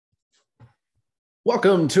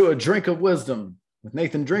Welcome to A Drink of Wisdom with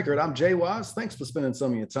Nathan Drinkard. I'm Jay Wise. Thanks for spending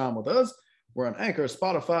some of your time with us. We're on Anchor,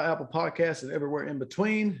 Spotify, Apple Podcasts, and everywhere in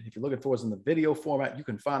between. If you're looking for us in the video format, you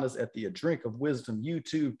can find us at the A Drink of Wisdom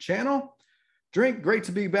YouTube channel. Drink, great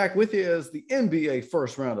to be back with you as the NBA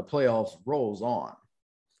first round of playoffs rolls on.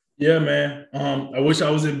 Yeah, man. I wish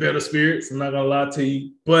I was in better spirits. I'm not gonna lie to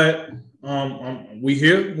you, but we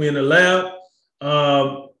here. We in the lab.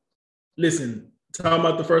 Listen. Talking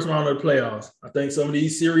about the first round of the playoffs. I think some of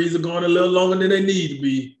these series are going a little longer than they need to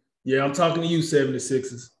be. Yeah, I'm talking to you,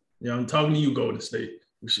 76ers. Yeah, I'm talking to you, Golden State.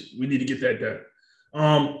 We need to get that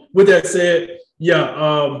done. With that said,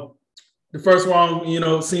 the first round,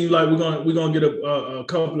 seems like we're gonna get a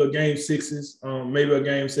couple of game sixes, maybe a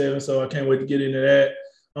game seven. So I can't wait to get into that.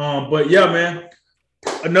 But yeah, man,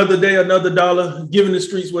 another day, another dollar, giving the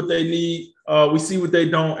streets what they need. We see what they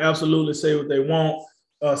don't, absolutely say what they want.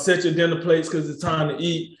 Set your dinner plates because it's time to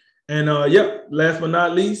eat. And last but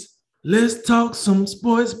not least, let's talk some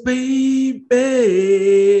sports, baby.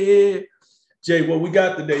 Jay, what we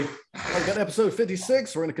got today? We got episode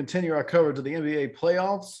 56. We're going to continue our coverage of the NBA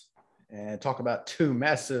playoffs and talk about two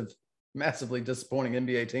massively disappointing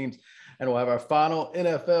NBA teams. And we'll have our final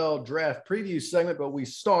NFL draft preview segment, but we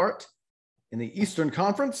start in the Eastern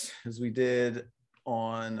Conference as we did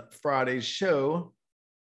on Friday's show.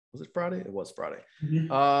 Was it Friday? It was Friday. Mm-hmm.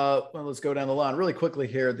 Well, let's go down the line really quickly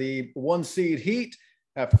here. The 1 seed Heat,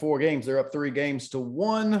 after 4 games, they're up 3 games to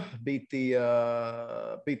 1. Beat the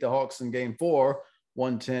Hawks in Game 4,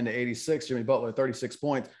 110-86. Jimmy Butler, 36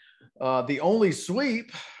 points. The only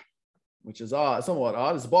sweep, which is somewhat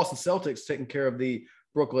odd, is the Boston Celtics taking care of the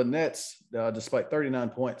Brooklyn Nets, despite 39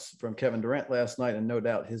 points from Kevin Durant last night, and no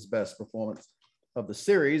doubt his best performance of the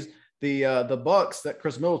series. The Bucks, that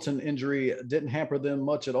Chris Middleton injury didn't hamper them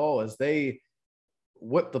much at all as they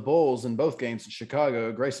whipped the Bulls in both games in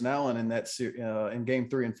Chicago. Grayson Allen in Game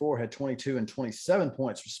 3 and 4 had 22 and 27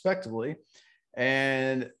 points respectively.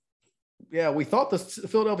 And yeah, we thought the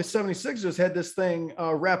Philadelphia 76ers had this thing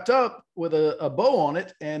wrapped up with a bow on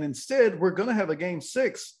it. And instead, we're going to have a Game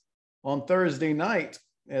 6 on Thursday night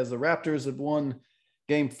as the Raptors have won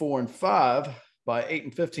Game 4 and 5 by 8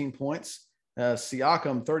 and 15 points.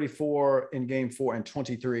 Siakam, 34 in Game 4 and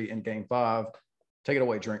 23 in Game 5. Take it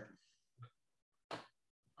away, Drink.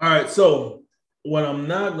 All right, so what I'm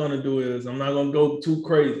not going to do is I'm not going to go too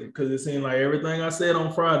crazy because it seemed like everything I said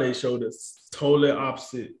on Friday showed us totally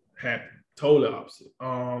opposite happened. Totally opposite.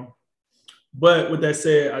 But with that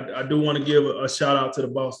said, I do want to give a shout out to the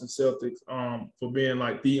Boston Celtics for being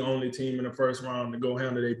like the only team in the first round to go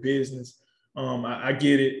handle their business. I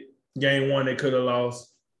get it. Game 1, they could have lost.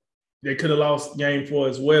 They could have lost Game 4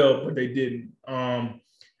 as well, but they didn't. And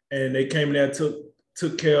they came in there and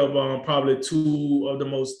took care of probably 2 of the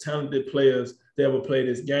most talented players that ever played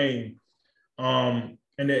this game. And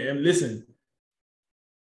listen,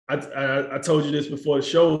 I told you this before the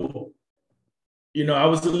show. I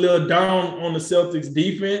was a little down on the Celtics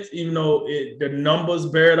defense, even though the numbers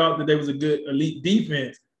bared out that they was a good elite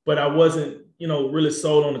defense, but I wasn't, really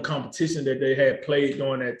sold on the competition that they had played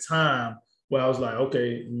during that time. Well, I was like,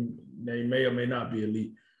 okay, they may or may not be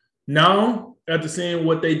elite. Now, after seeing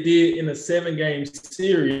what they did in a 7-game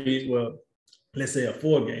series, well, let's say a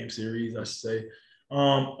 4-game series, I should say,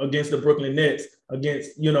 against the Brooklyn Nets,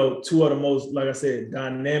 against, 2 of the most, like I said,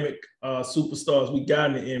 dynamic superstars we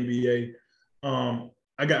got in the NBA,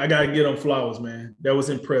 I got to get them flowers, man. That was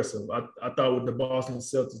impressive. I thought what the Boston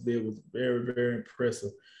Celtics did was very, very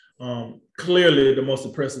impressive. Clearly the most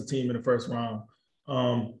impressive team in the first round.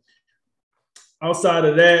 Outside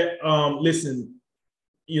of that, listen,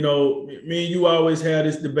 me and you always had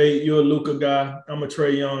this debate. You're a Luka guy. I'm a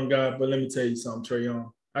Trae Young guy. But let me tell you something, Trae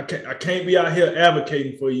Young. I can't be out here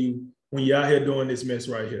advocating for you when you're out here doing this mess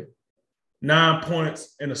right here. 9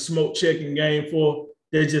 points and a smoke check in Game 4,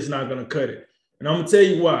 they're just not going to cut it. And I'm going to tell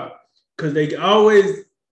you why. Because they always,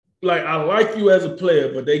 I like you as a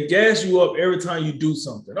player, but they gas you up every time you do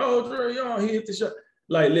something. Oh, Trae Young, he hit the shot.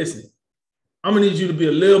 Listen. I'm going to need you to be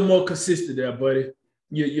a little more consistent there, buddy.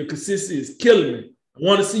 Your consistency is killing me. I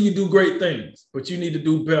want to see you do great things, but you need to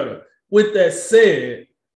do better. With that said,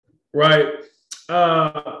 right,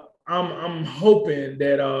 I'm hoping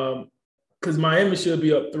that because Miami should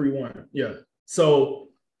be up 3-1. Yeah. So,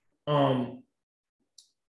 let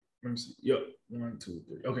me see. Yep. 1, 2,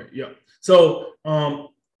 3. Okay. Yeah. So, I'm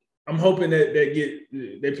hoping that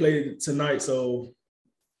they play tonight. So,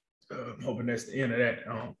 I'm hoping that's the end of that,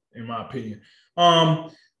 in my opinion.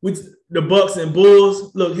 With the Bucks and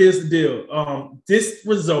Bulls, look, here's the deal. This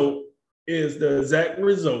result is the exact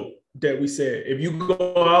result that we said. If you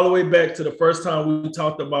go all the way back to the first time we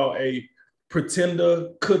talked about a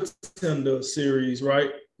pretender-contender series,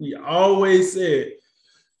 right? We always said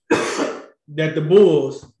that the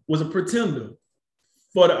Bulls was a pretender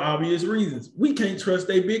for the obvious reasons. We can't trust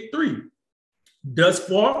a big three. Thus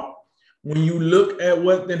far, when you look at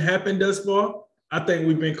what then happened thus far, I think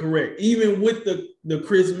we've been correct. Even with the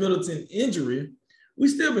Chris Middleton injury, we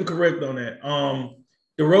still been correct on that.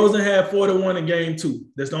 DeRozan had 41 in game 2.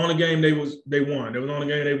 That's the only game they won. That was the only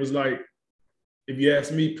game they was like, if you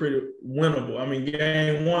ask me, pretty winnable. I mean,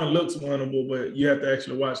 game 1 looks winnable, but you have to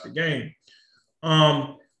actually watch the game.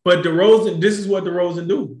 But DeRozan, this is what DeRozan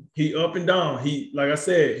do. He up and down. He, like I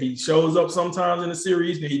said, he shows up sometimes in the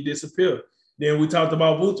series, then he disappears. Then we talked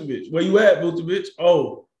about Vucevic. Where you at, Vucevic?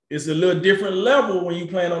 Oh, it's a little different level when you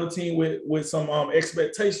playing on a team with some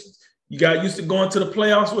expectations. You got used to going to the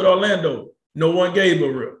playoffs with Orlando. No one gave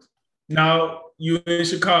a rip. Now you in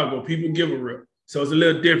Chicago, people give a rip. So it's a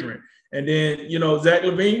little different. And then, Zach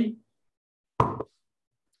LaVine,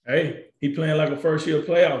 hey, he playing like a first-year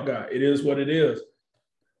playoff guy. It is what it is.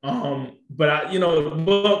 But the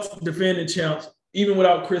Bucks defending champs, even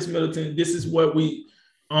without Chris Middleton, this is what we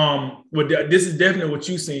this is definitely what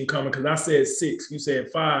you seen coming, because I said 6, you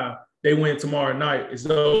said 5. They win tomorrow night. It's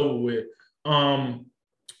over with.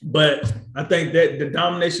 But I think that the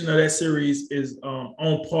domination of that series is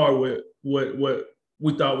on par with what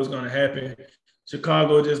we thought was going to happen.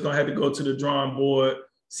 Chicago just going to have to go to the drawing board,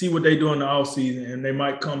 see what they do in the offseason, and they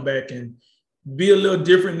might come back and be a little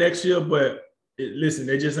different next year. But listen,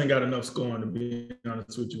 they just ain't got enough scoring, to be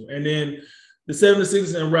honest with you. And then the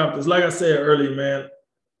 76ers and Raptors, like I said earlier, man,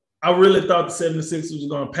 I really thought the 76ers was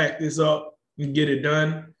going to pack this up and get it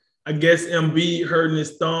done. I guess Embiid hurting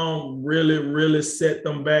his thumb really, really set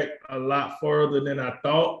them back a lot further than I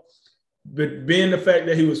thought. But being the fact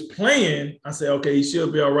that he was playing, I said, okay, he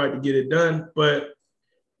should be all right to get it done. But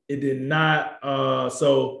it did not.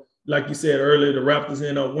 So, like you said earlier, the Raptors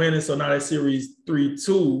ended up winning. So now that series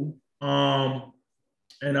 3-2.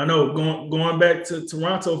 And I know going back to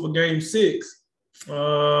Toronto for game 6,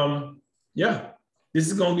 this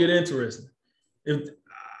is going to get interesting.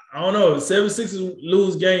 I don't know, if the 76ers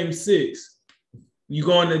lose game 6, you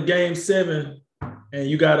go into game 7 and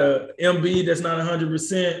you got a Embiid that's not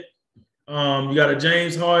 100%. You got a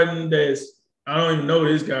James Harden I don't even know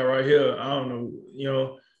this guy right here. I don't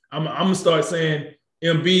know, I'm going to start saying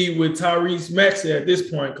Embiid with Tyrese Maxey at this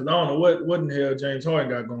point, because I don't know what in the hell James Harden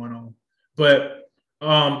got going on. But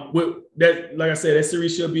with that, like I said, that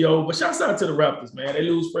series should be over. But shouts out to the Raptors, man. They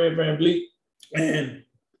lose Fred VanVleet, and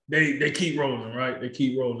they keep rolling, right? They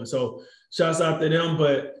keep rolling. So shouts out to them.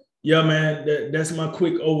 But yeah, man, that's my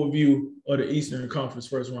quick overview of the Eastern Conference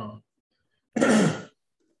first round.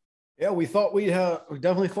 Yeah, we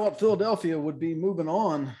definitely thought Philadelphia would be moving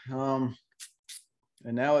on, and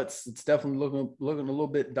now it's definitely looking a little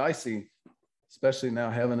bit dicey, especially now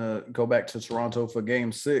having to go back to Toronto for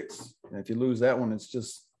game 6. And if you lose that one, it's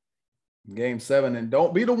just game 7. And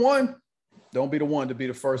don't be the one to be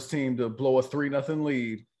the first team to blow a 3-0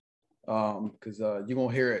 lead, because you're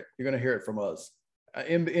gonna hear it. You're gonna hear it from us.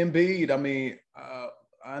 Embiid, I mean, I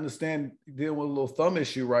understand dealing with a little thumb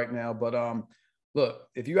issue right now, but look,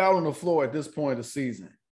 if you're out on the floor at this point of the season,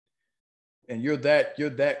 and you're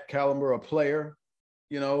that caliber of player,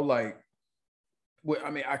 I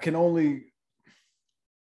mean,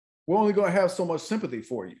 we're only going to have so much sympathy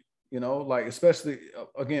for you, especially,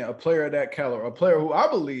 again, a player of that caliber, a player who I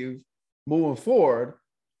believe moving forward,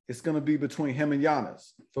 it's going to be between him and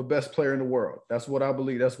Giannis for best player in the world. That's what I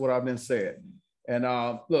believe. That's what I've been saying. And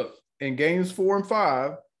look, in games 4 and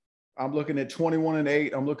 5, I'm looking at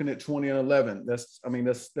 21-8. I'm looking at 20-11.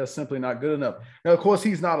 That's simply not good enough. Now, of course,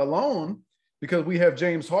 he's not alone, because we have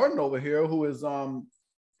James Harden over here, who has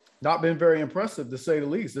not been very impressive, to say the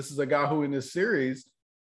least. This is a guy who in this series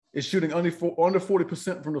is shooting under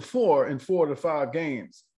 40% from the floor in 4 to 5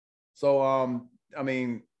 games. So, I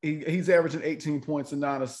mean, he's averaging 18 points and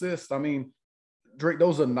 9 assists. I mean, Drake,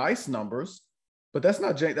 those are nice numbers, but that's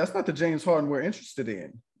not the James Harden we're interested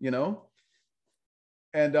in,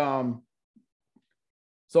 And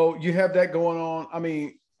so you have that going on. I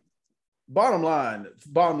mean, bottom line,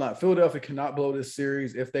 Philadelphia cannot blow this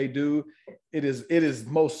series. If they do, it is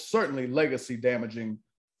most certainly legacy damaging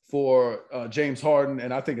for James Harden,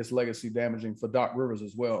 and I think it's legacy damaging for Doc Rivers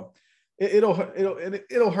as well. It'll hurt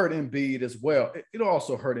Embiid as well. It'll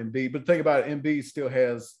also hurt Embiid. But think about it, Embiid still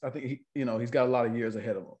has, I think he's got a lot of years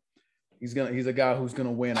ahead of him. He's a guy who's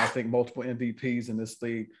gonna win, I think, multiple MVPs in this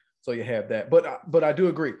league. So you have that. But I do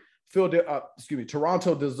agree.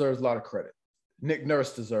 Toronto deserves a lot of credit. Nick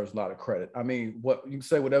Nurse deserves a lot of credit. I mean, what you can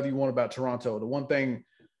say whatever you want about Toronto. The one thing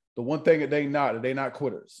that they're not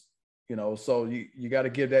quitters. So you got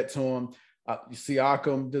to give that to them.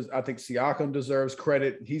 Siakam, I think Siakam deserves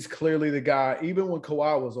credit. He's clearly the guy. Even when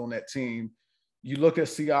Kawhi was on that team, you look at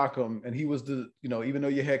Siakam, and he was even though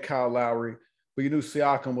you had Kyle Lowry, but you knew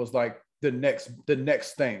Siakam was like the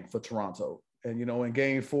next thing for Toronto. And in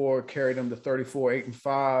Game 4, carried them to 34,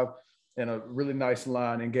 8-5, and a really nice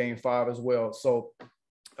line in Game 5 as well. So,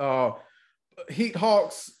 Heat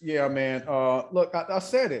Hawks, yeah, man. Look, I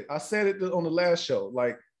said it. I said it on the last show.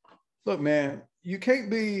 Like, look, man, you can't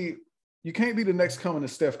be the next coming to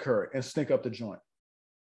Steph Curry and stink up the joint.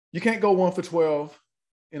 You can't go 1 for 12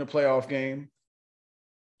 in a playoff game.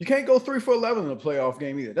 You can't go 3 for 11 in a playoff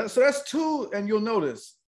game either. That's two, and you'll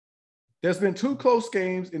notice there's been 2 close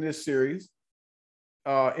games in this series.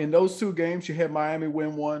 In those 2 games, you had Miami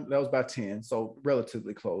win 1. That was by 10, so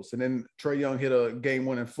relatively close. And then Trae Young hit a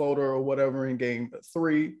game-winning floater or whatever in Game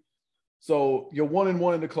 3. So you're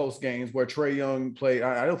 1-1 in the close games where Trae Young played.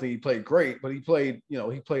 I don't think he played great, but he played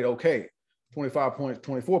okay. 25 points,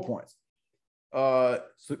 24 points.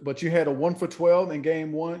 But you had a 1 for 12 in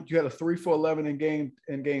Game 1. You had a 3 for 11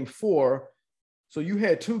 in Game 4. So you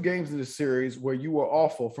had 2 games in this series where you were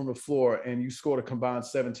awful from the floor and you scored a combined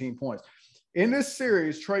 17 points. In this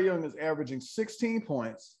series, Trae Young is averaging 16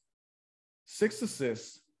 points, 6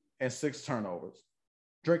 assists, and 6 turnovers.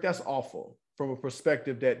 Drake, that's awful from a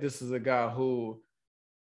perspective that this is a guy who,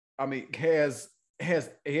 has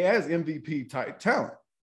MVP type talent.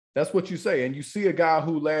 That's what you say. And you see a guy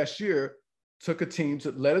who last year led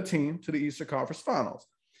a team to the Eastern Conference Finals.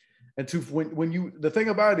 And the thing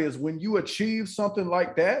about it is when you achieve something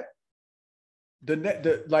like that,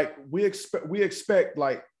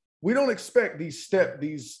 we don't expect these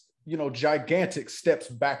gigantic steps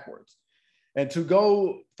backwards. And to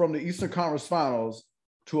go from the Eastern Conference Finals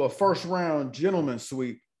to a first round gentleman's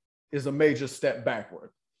sweep is a major step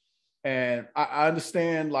backward. And I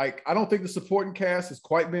understand, I don't think the supporting cast has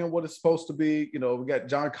quite been what it's supposed to be. We got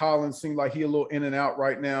John Collins, seemed like he a little in and out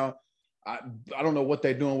right now. I don't know what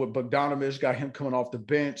they're doing with Bogdanovich, got him coming off the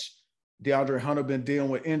bench. DeAndre Hunter been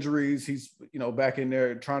dealing with injuries. He's, back in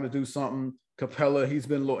there trying to do something. Capella, he's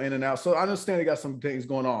been a little in and out. So I understand they got some things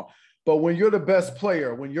going on. But when you're the best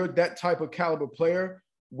player, when you're that type of caliber player,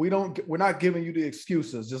 we're not giving you the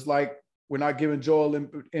excuses. Just like we're not giving Joel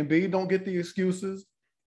Embiid don't get the excuses.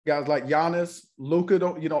 Guys like Giannis, Luka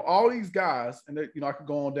don't, all these guys, and I could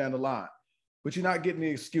go on down the line, but you're not getting the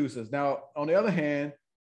excuses. Now, on the other hand,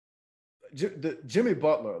 Jimmy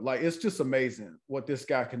Butler, it's just amazing what this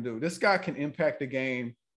guy can do. This guy can impact the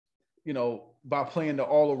game, by playing the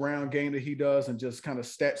all-around game that he does and just kind of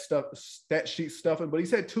stat sheet stuffing. But he's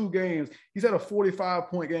had 2 games. He's had a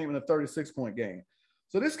 45-point game and a 36-point game.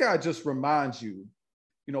 So this guy just reminds you,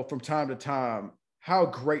 from time to time, how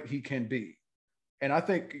great he can be. And I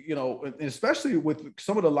think, especially with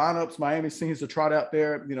some of the lineups Miami seems to trot out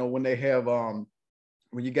there, when they have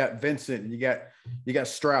when you got Vincent and you got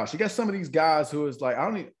Strauss, you got some of these guys who is like,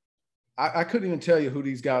 I couldn't even tell you who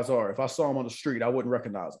these guys are. If I saw them on the street, I wouldn't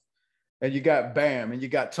recognize them. And you got Bam and you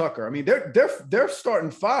got Tucker. They're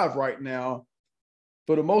starting 5 right now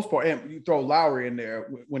for the most part. And you throw Lowry in there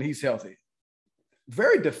when he's healthy.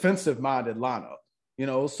 Very defensive-minded lineup,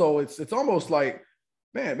 So it's almost like,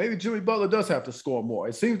 man, maybe Jimmy Butler does have to score more.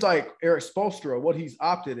 It seems like Eric Spoelstra, what he's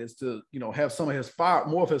opted is to, have some of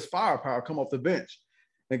more of his firepower come off the bench.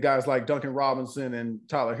 And guys like Duncan Robinson and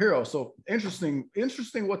Tyler Hero. So interesting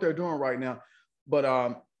what they're doing right now. But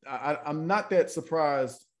I'm not that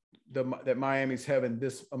surprised that Miami's having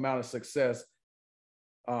this amount of success.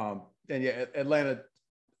 And yeah, Atlanta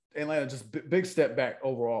just big step back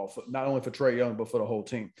overall, not only for Trae Young, but for the whole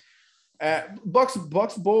team. Bucks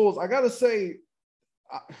Bulls, I got to say,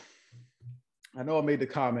 I know I made the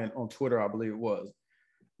comment on Twitter, I believe it was.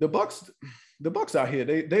 The Bucks out here,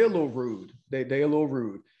 they a little rude. They a little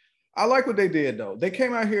rude. I like what they did, though. They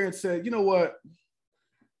came out here and said, you know what?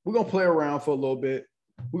 We're going to play around for a little bit.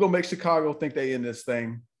 We're going to make Chicago think they in this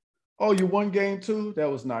thing. Oh, you won Game 2? That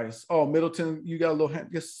was nice. Oh, Middleton, you got a little hand.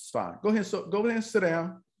 Yes, it's fine. Go ahead and sit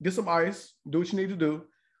down. Get some ice. Do what you need to do.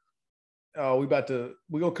 We're going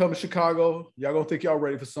to come to Chicago. Y'all going to think y'all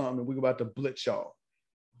ready for something, and we're about to blitz y'all.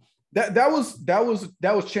 That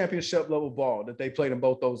was championship level ball that they played in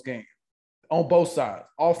both those games, on both sides,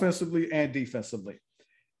 offensively and defensively.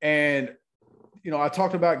 And, I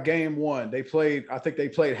talked about Game 1. I think they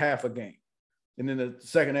played half a game. And then the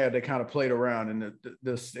second half, they kind of played around. And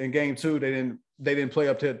in Game 2, they didn't play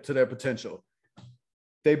up to their potential.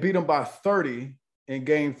 They beat them by 30 in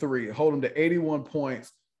Game 3, hold them to 81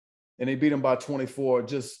 points, and they beat them by 24.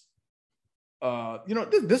 Just,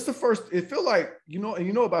 this is the first. It feel like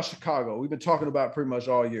about Chicago. We've been talking about pretty much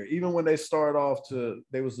all year. Even when they started off,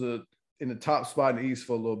 in the top spot in the East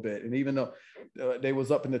for a little bit. And even though they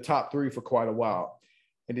was up in the top 3 for quite a while,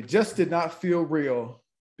 and it just did not feel real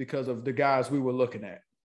because of the guys we were looking at.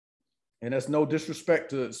 And that's no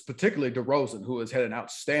disrespect to particularly DeRozan, who has had an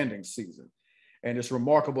outstanding season. And it's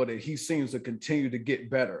remarkable that he seems to continue to get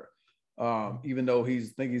better, even though I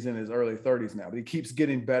think he's in his early 30s now, but he keeps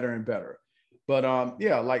getting better and better. But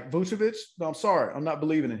yeah, like Vucevic, no, I'm sorry, I'm not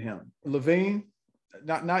believing in him. Levine,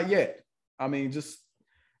 not yet. I mean, just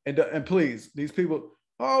and please, these people,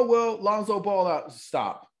 oh well, Lonzo Ball out.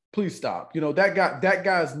 Stop, please stop. You know, that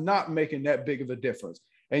guy's not making that big of a difference,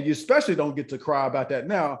 and you especially don't get to cry about that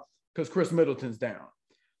now because Chris Middleton's down.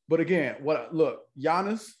 But again, look,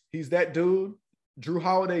 Giannis, he's that dude. Drew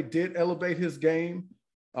Holiday did elevate his game,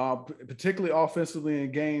 particularly offensively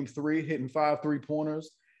in Game 3, hitting 5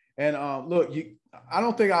 3-pointers. And look, I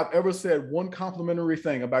don't think I've ever said one complimentary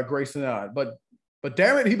thing about Grayson Allen, but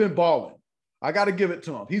damn it, he's been balling. I got to give it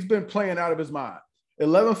to him. He's been playing out of his mind.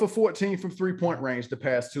 11 for 14 from 3-point range the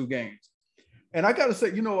past 2 games. And I got to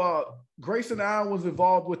say, Grayson Allen was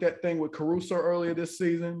involved with that thing with Caruso earlier this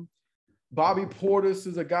season. Bobby Portis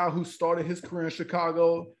is a guy who started his career in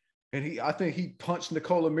Chicago, and I think he punched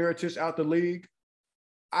Nikola Mirotic out the league.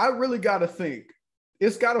 I really got to think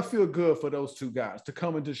it's got to feel good for those 2 guys to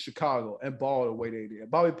come into Chicago and ball the way they did.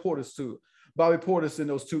 Bobby Portis too. Bobby Portis in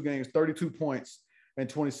those 2 games, 32 points and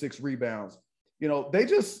 26 rebounds. They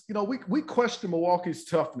just, we questioned Milwaukee's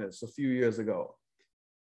toughness a few years ago.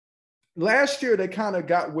 Last year, they kind of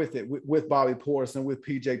got with it with Bobby Portis and with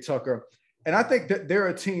PJ Tucker. And I think that they're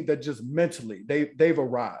a team that just mentally, they've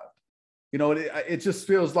arrived. It just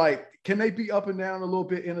feels like, can they be up and down a little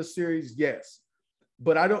bit in a series? Yes.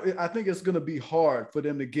 But I think it's going to be hard for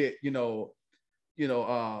them to get,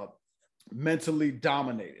 mentally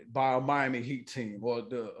dominated by a Miami Heat team or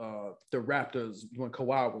the Raptors when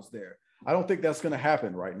Kawhi was there. I don't think that's going to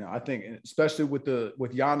happen right now. I think, especially with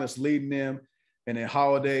Giannis leading them, and then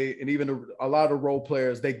Holiday, and even a lot of the role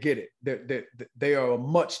players, they get it. They are a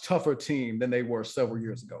much tougher team than they were several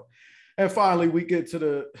years ago. And finally, we get to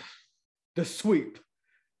the sweep.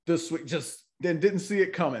 The sweep, just didn't see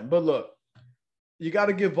it coming. But look, you got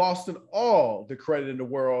to give Boston all the credit in the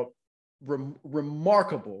world.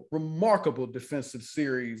 Remarkable defensive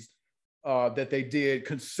series that they did,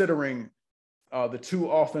 considering the 2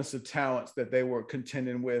 offensive talents that they were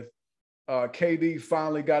contending with. KD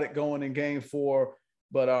finally got it going in Game 4,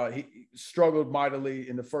 but he struggled mightily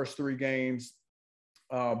in the first 3 games.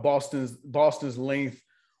 Boston's length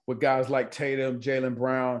with guys like Tatum, Jaylen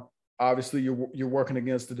Brown. Obviously, you're working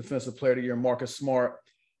against the Defensive Player of the Year, Marcus Smart,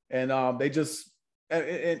 and they just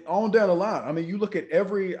and on down the line. I mean, you look at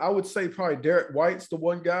I would say probably Derek White's the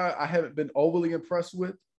one guy I haven't been overly impressed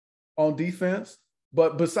with on defense.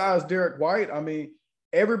 But besides Derek White, I mean,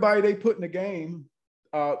 everybody they put in the game.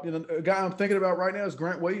 A guy I'm thinking about right now is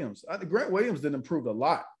Grant Williams. I think Grant Williams didn't improve a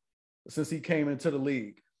lot since he came into the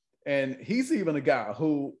league. And he's even a guy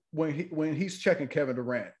who, when he's checking Kevin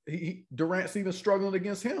Durant, Durant's even struggling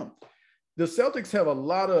against him. The Celtics have a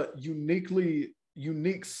lot of unique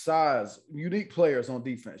players on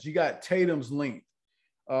defense. You got Tatum's length.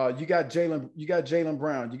 You got Jaylen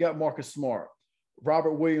Brown. You got Marcus Smart.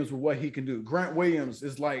 Robert Williams with what he can do. Grant Williams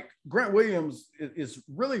is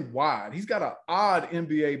really wide. He's got an odd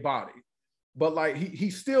NBA body, but like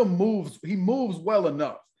he still moves. He moves well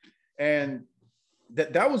enough, and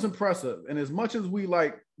that was impressive. And as much as we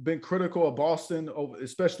been critical of Boston,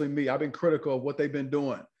 especially me, I've been critical of what they've been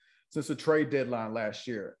doing since the trade deadline last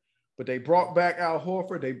year. But they brought back Al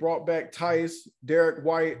Horford. They brought back Tice, Derek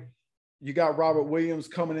White. You got Robert Williams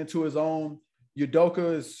coming into his own.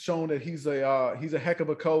 Udoka has shown that he's a heck of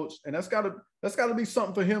a coach, and that's got to be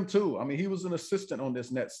something for him too. I mean, he was an assistant on this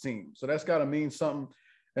Nets team, so that's got to mean something.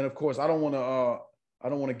 And of course, I don't want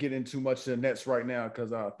to get into much of the Nets right now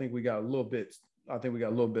because I think we got a little bit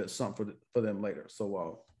something for them later.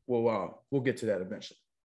 So we'll get to that eventually.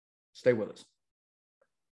 Stay with us.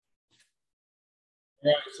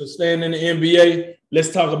 All right, so staying in the NBA,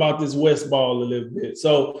 let's talk about this West ball a little bit.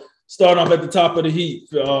 So starting off at the top of the Heat,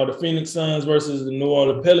 the Phoenix Suns versus the New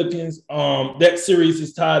Orleans Pelicans. That series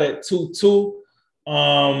is tied at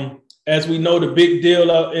 2-2. As we know, the big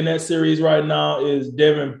deal in that series right now is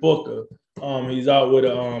Devin Booker. He's out with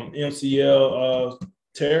an MCL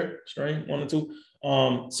tear, strain, 1 or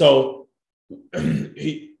 2. So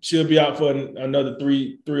he should be out for another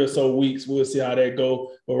three or so weeks. We'll see how that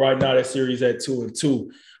go. But right now, that series at 2-2.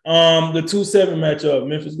 The 2-7 matchup,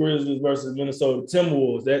 Memphis Grizzlies versus Minnesota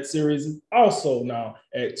Timberwolves. That series is also now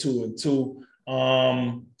at 2-2.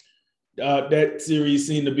 That series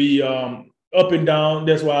seemed to be up and down.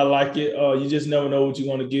 That's why I like it. You just never know what you're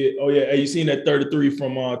going to get. Oh, yeah. Hey, you seen that 33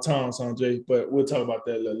 from Tom, Sanjay, but we'll talk about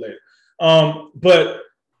that a little later. But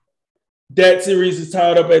that series is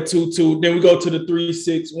tied up at 2-2. Then we go to the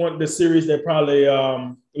 3-6, the series that probably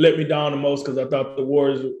let me down the most because I thought the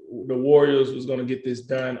Warriors was going to get this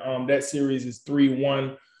done. That series is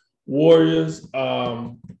 3-1 Warriors.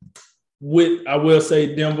 I will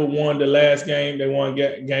say Denver won the last game. They won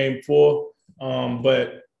game 4,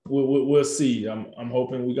 but we'll see. I'm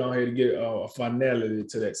hoping we're going to get a finality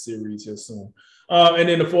to that series here soon. And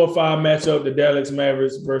then the 4-5 matchup, the Dallas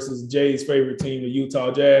Mavericks versus Jay's favorite team, the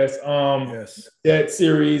Utah Jazz. Yes. That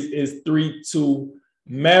series is 3-2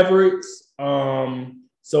 Mavericks.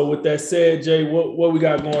 So with that said, Jay, what we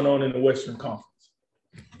got going on in the Western Conference?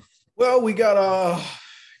 Well, we got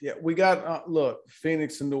look,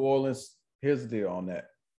 Phoenix and New Orleans. Here's the deal on that.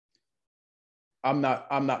 I'm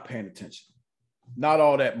not paying attention. Not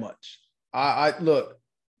all that much. I look,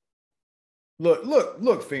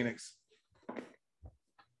 Phoenix.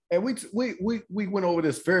 And we went over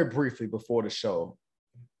this very briefly before the show.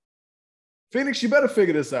 Phoenix, you better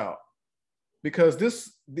figure this out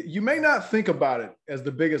because you may not think about it as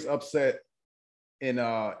the biggest upset in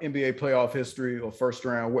NBA playoff history or first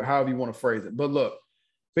round, however you want to phrase it. But look,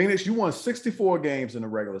 Phoenix, you won 64 games in the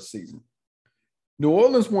regular season. New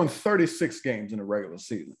Orleans won 36 games in the regular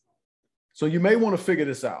season. So you may want to figure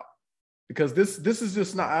this out because this is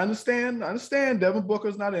just not. I understand Devin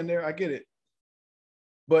Booker's not in there. I get it.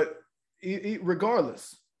 But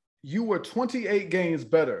regardless, you were 28 games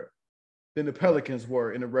better than the Pelicans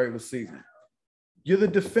were in the regular season. You're the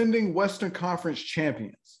defending Western Conference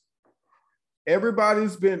champions.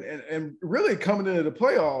 Everybody's been, and really coming into the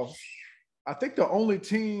playoffs, I think the only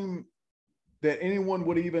team that anyone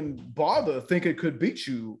would even bother think it could beat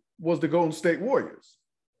you was the Golden State Warriors.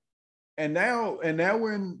 And now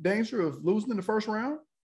we're in danger of losing in the first round.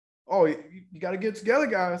 Oh, you got to get together,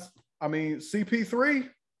 guys. I mean, CP3,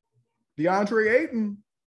 DeAndre Ayton,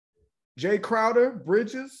 Jay Crowder,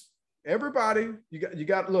 Bridges, everybody, you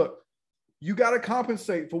got to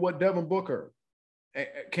compensate for what Devin Booker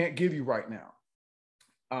can't give you right now.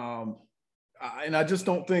 And I just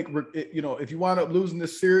don't think, if you wind up losing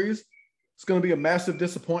this series, it's going to be a massive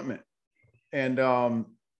disappointment. And,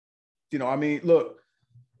 look,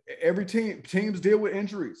 every teams deal with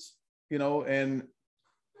injuries, and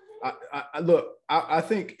I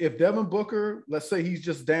think if Devin Booker, let's say he's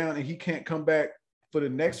just down and he can't come back for the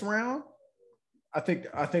next round, I think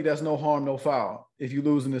that's no harm, no foul if you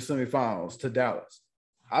lose in the semifinals to Dallas.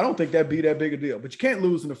 I don't think that'd be that big a deal, but you can't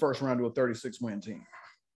lose in the first round to a 36-win team.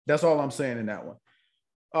 That's all I'm saying in that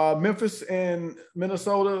one. Memphis and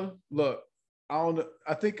Minnesota, look, I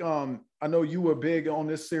know you were big on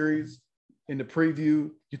this series in the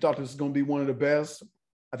preview. You thought this was going to be one of the best.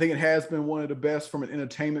 I think it has been one of the best from an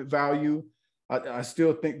entertainment value. I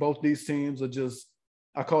still think both these teams are just,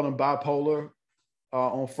 I call them bipolar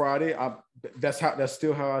on Friday. That's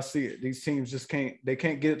still how I see it. These teams just can't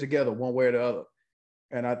get it together one way or the other.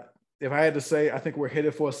 And if I had to say, I think we're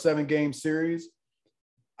headed for a 7-game series.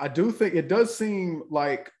 I do think it does seem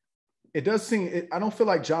like I don't feel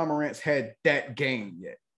like Ja Morant's had that game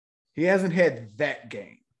yet. He hasn't had that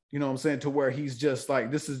game, you know what I'm saying, to where he's just like,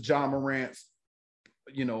 this is Ja Morant's,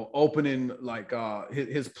 opening like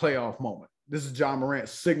his playoff moment. This is Ja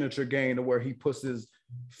Morant's signature game to where he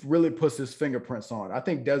really puts his fingerprints on. I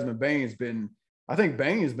think Bain's been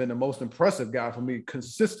the most impressive guy for me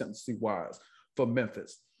consistency-wise for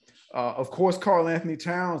Memphis. Of course, Karl Anthony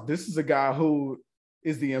Towns, this is a guy who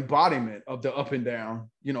is the embodiment of the up and down.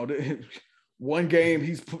 One game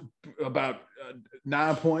he's put about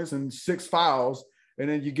 9 points and 6 fouls, and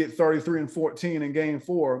then you get 33 and 14 in game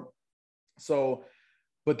 4. So,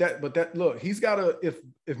 but that look, he's got to,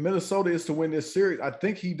 if Minnesota is to win this series, I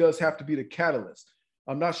think he does have to be the catalyst.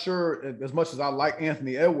 I'm not sure, as much as I like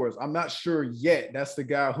Anthony Edwards, I'm not sure yet that's the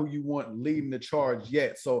guy who you want leading the charge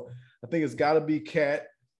yet. So I think it's got to be Cat.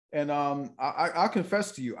 And I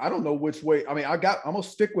confess to you, I don't know which way. I mean, I'm gonna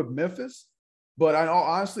stick with Memphis, but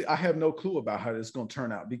honestly, I have no clue about how this is gonna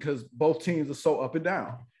turn out because both teams are so up and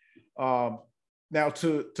down. Now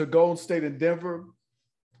to Golden State and Denver,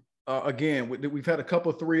 again, we've had a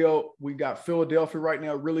couple of 3-0. We got Philadelphia right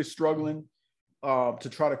now really struggling to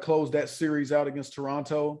try to close that series out against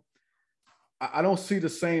Toronto. I don't see the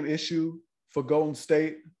same issue for Golden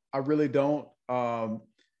State. I really don't.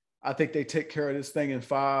 I think they take care of this thing in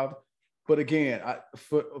 5. But again,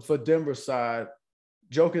 for Denver's side,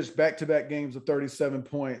 Jokic back-to-back games of 37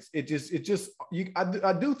 points. I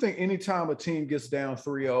do think anytime a team gets down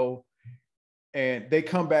 3-0 and they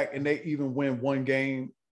come back and they even win one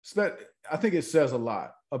game, I think it says a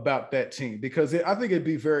lot. about that team because I think it'd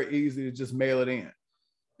be very easy to just mail it in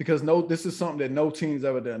because this is something that no team's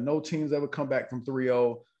ever done. No team's ever come back from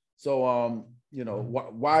 3-0. So,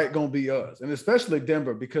 why it going to be us? And especially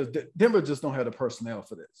Denver, because Denver just don't have the personnel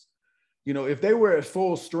for this. If they were at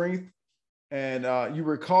full strength and you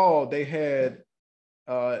recall they had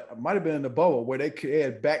it might have been in the bubble where they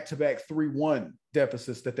had back-to-back 3-1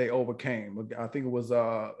 deficits that they overcame. I think it was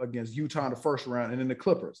against Utah in the first round and then the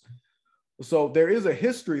Clippers. So there is a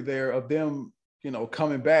history there of them,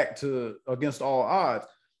 coming back against all odds,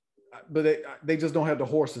 but they just don't have the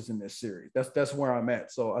horses in this series. That's where I'm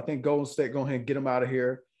at. So I think Golden State go ahead and get them out of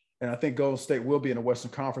here. And I think Golden State will be in the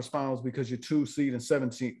Western Conference Finals because your 2 seed and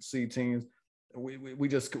 7 seed teams,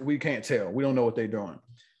 we can't tell. We don't know what they're doing.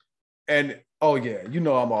 And oh yeah, I'm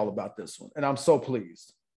all about this one, and I'm so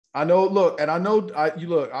pleased. I know. Look, and I know.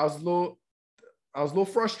 I was a little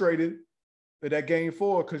frustrated at that game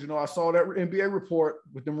 4 because I saw that NBA report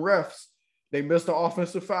with them refs. They missed the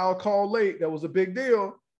offensive foul call late. That was a big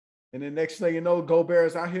deal. And then next thing you know,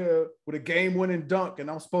 Gobert's out here with a game-winning dunk,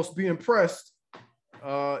 and I'm supposed to be impressed.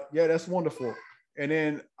 Yeah, that's wonderful. And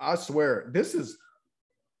then I swear,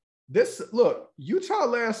 look, Utah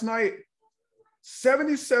last night,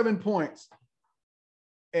 77 points.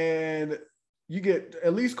 And you get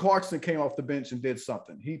at least Clarkson came off the bench and did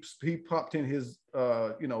something. He popped in his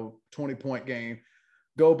 20-point game.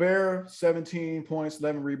 Gobert, 17 points,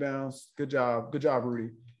 11 rebounds. Good job,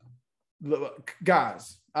 Rudy. Look,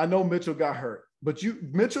 guys, I know Mitchell got hurt, but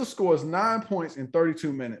Mitchell scores 9 points in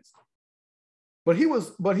 32 minutes. But he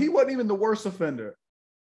wasn't even the worst offender.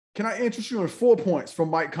 Can I interest you in 4 points from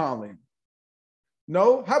Mike Conley?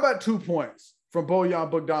 No? How about 2 points from Bojan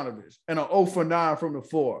Bogdanovic and an 0 for 9 from the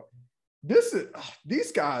floor?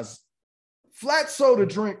 These guys, flat soda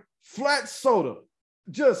drink, flat soda,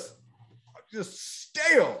 just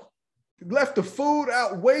stale. Left the food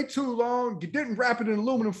out way too long. You didn't wrap it in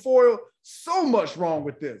aluminum foil. So much wrong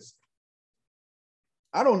with this.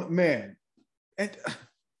 Man. And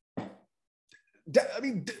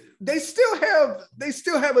they still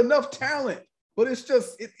have enough talent, but it's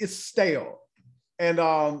just it's stale. And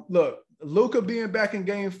look, Luka being back in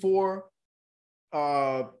game 4,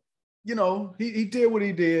 he did what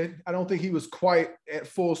he did. I don't think he was quite at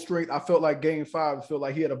full strength. I felt like game 5, I felt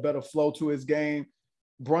like he had a better flow to his game.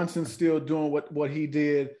 Brunson's still doing what he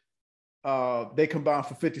did. They combined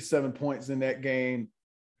for 57 points in that game.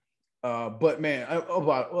 But man,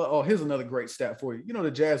 here's another great stat for you.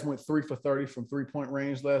 The Jazz went 3 for 30 from 3-point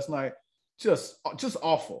range last night. Just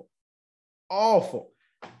awful.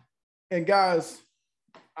 And guys,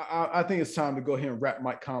 I think it's time to go ahead and wrap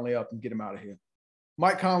Mike Conley up and get him out of here.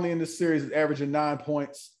 Mike Conley in this series is averaging 9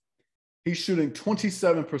 points. He's shooting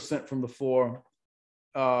 27% from the floor.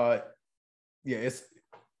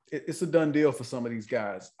 It's a done deal for some of these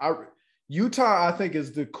guys. Utah, I think,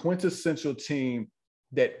 is the quintessential team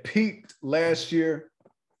that peaked last year,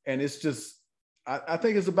 and it's just I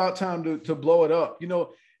think it's about time to blow it up.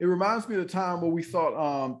 It reminds me of the time where we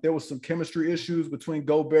thought there was some chemistry issues between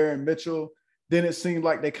Gobert and Mitchell. Then it seemed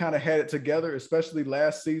like they kind of had it together, especially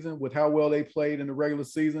last season with how well they played in the regular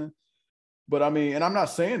season. But and I'm not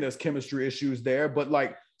saying there's chemistry issues there, but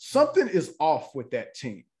like something is off with that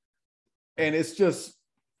team. And it's just,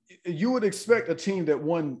 you would expect a team that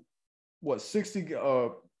won 60,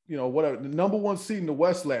 whatever, the number 1 seed in the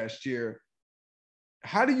West last year.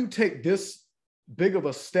 How do you take this big of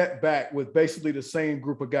a step back with basically the same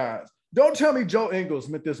group of guys? Don't tell me Joe Ingles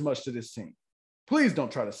meant this much to this team. Please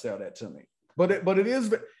don't try to sell that to me. But it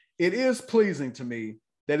is pleasing to me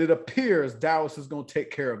that it appears Dallas is going to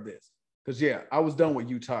take care of this. Because, I was done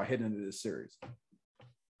with Utah heading into this series.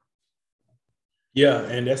 Yeah,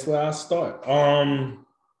 and that's where I start. I'm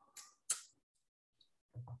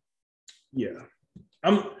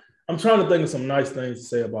trying to think of some nice things to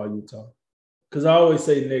say about Utah, because I always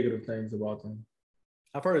say negative things about them.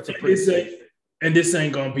 I've heard it's a pretty and this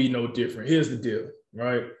ain't gonna be no different. Here's the deal,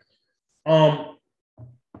 right?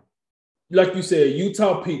 Like you said,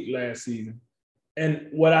 Utah peaked last season. And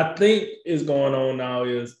what I think is going on now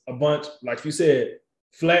is a bunch, like you said,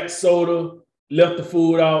 flat soda, left the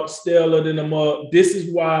food out, stale than them up. This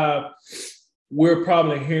is why we're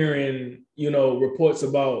probably hearing, reports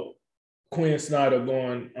about Quinn Snyder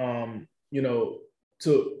going,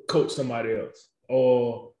 to coach somebody else.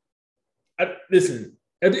 Or, listen,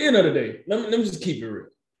 at the end of the day, let me just keep it real.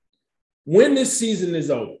 When this season is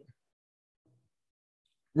over,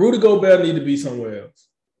 Rudy Gobert need to be somewhere else.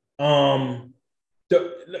 Hold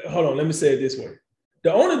on, let me say it this way.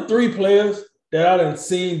 The only 3 players that I done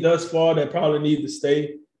seen thus far that probably need to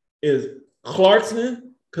stay is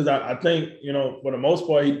Clarkson, because I think, for the most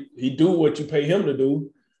part, he do what you pay him to do.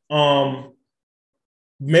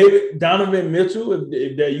 Maybe Donovan Mitchell,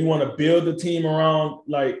 if that you want to build the team around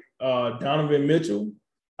like Donovan Mitchell,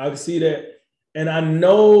 I can see that. And I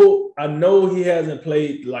know he hasn't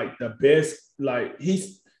played like the best. Like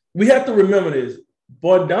we have to remember this.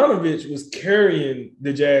 Bogdanovich was carrying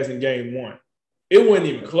the Jazz in game 1. It wasn't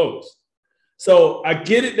even close. So I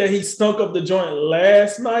get it that he stunk up the joint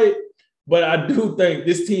last night, but I do think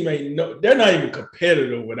this team they're not even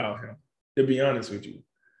competitive without him, to be honest with you.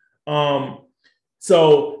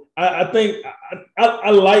 So I think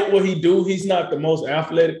I like what he do. He's not the most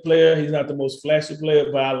athletic player. He's not the most flashy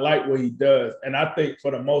player, but I like what he does. And I think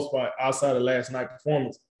for the most part, outside of last night's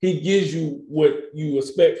performance, he gives you what you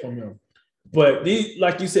expect from him. But these,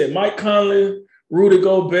 like you said, Mike Conley, Rudy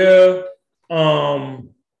Gobert, I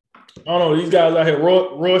don't know, these guys out here,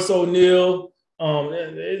 Royce O'Neal,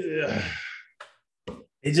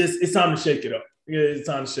 it's time to shake it up. Yeah, it's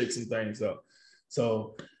time to shake some things up.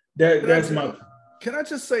 So that's my. Can I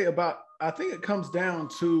just say I think it comes down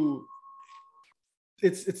to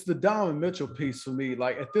it's the Donovan Mitchell piece for me.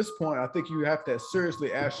 Like at this point, I think you have to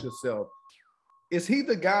seriously ask yourself, is he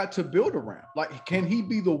the guy to build around? Like, can he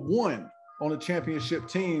be the one on a championship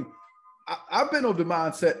team? I've been of the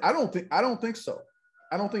mindset, I don't think so.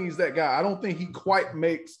 I don't think he's that guy. I don't think he quite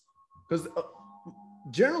makes, because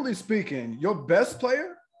generally speaking, your best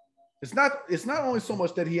player, it's not only so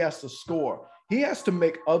much that he has to score, he has to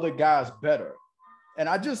make other guys better. And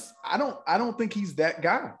I don't think he's that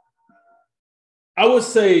guy. I would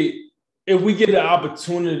say if we get the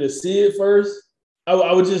opportunity to see it first,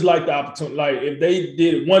 I would just like the opportunity. Like if they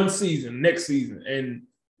did one season, next season, and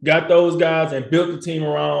got those guys and built the team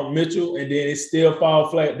around Mitchell, and then it still fall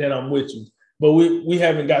flat, then I'm with you. But we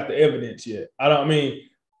haven't got the evidence yet. The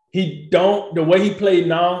way he played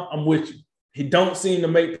now, I'm with you. He don't seem to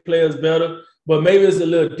make the players better. But maybe it's a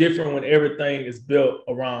little different when everything is built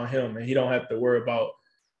around him and he don't have to worry about,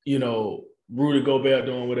 Rudy Gobert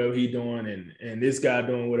doing whatever he's doing and this guy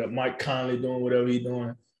doing whatever, Mike Conley doing whatever he's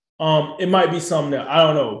doing. It might be something that I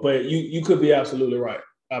don't know, but you could be absolutely right.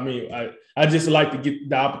 I mean, I just like to get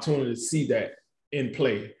the opportunity to see that in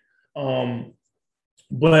play.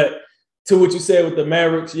 But to what you said with the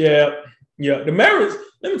Mavericks, yeah, the Mavericks,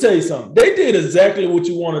 let me tell you something. They did exactly what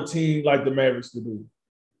you want a team like the Mavericks to do.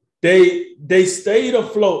 They stayed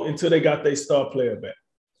afloat until they got their star player back.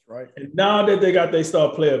 Right. And now that they got their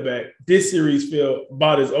star player back, this series feel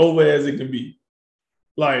about as over as it can be.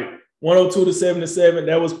 Like 102-77,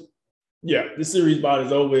 this series about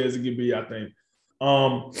as over as it can be, I think.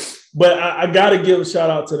 But I got to give a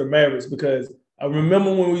shout out to the Mavericks because I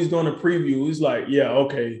remember when we was doing a preview, it was like, yeah,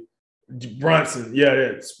 okay, Brunson, yeah,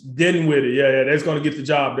 that's Dinwiddie, yeah, that's going to get the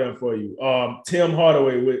job done for you. Tim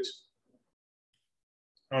Hardaway, which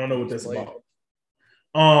I don't know what that's about.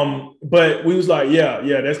 But we was like, yeah,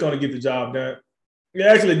 that's going to get the job done. It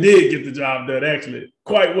actually did get the job done, actually,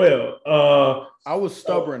 quite well. I was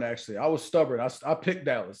stubborn, actually. I picked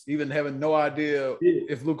Dallas, even having no idea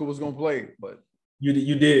if Luka was going to play. But you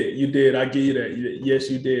did. I give you that. Yes,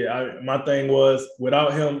 you did. My thing was,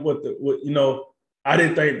 without him, I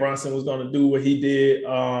didn't think Bronson was going to do what he did.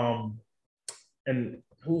 And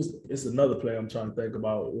it's another player I'm trying to think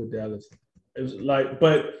about with Dallas. It was like,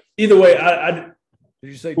 but either way,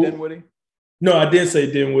 did you say Dinwiddie? No, I didn't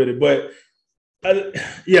say Dinwiddie, but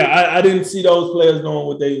I didn't see those players doing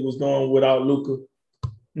what they was doing without Luka.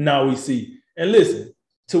 Now we see. And listen,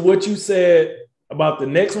 to what you said about the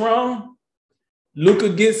next round, Luka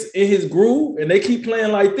gets in his groove and they keep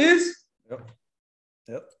playing like this.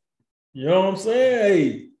 Yep. You know what I'm saying?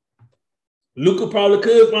 Hey, Luka probably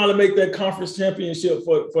could finally make that conference championship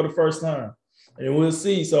for the first time. And we'll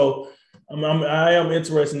see. So I am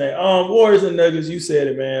interested in that. Warriors and Nuggets, you said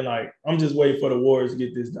it, man. Like, I'm just waiting for the Warriors to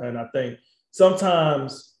get this done. I think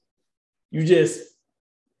sometimes you just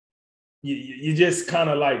kind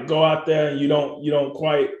of like go out there and you don't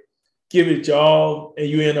quite give it your all and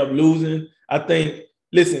you end up losing. I think,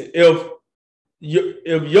 listen, if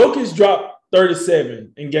Jokic dropped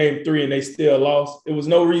 37 in game 3 and they still lost, it was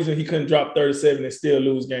no reason he couldn't drop 37 and still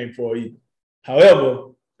lose game 4 either. However,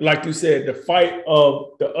 like you said, the fight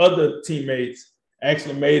of the other teammates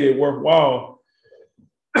actually made it worthwhile.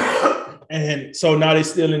 And so now they're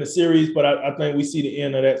still in the series, but I think we see the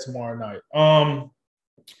end of that tomorrow night.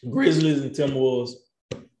 Grizzlies and Timberwolves.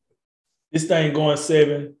 This thing going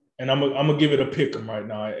 7, and I'm gonna give it a pick 'em right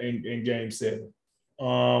now in game 7.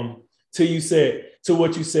 To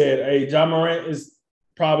what you said, hey, Ja Morant is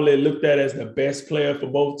probably looked at as the best player for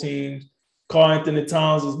both teams. Karl Anthony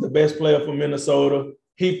Towns is the best player for Minnesota.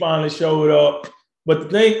 He finally showed up.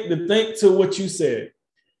 But the thing to what you said,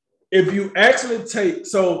 if you actually take,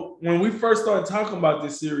 so when we first started talking about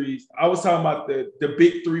this series, I was talking about the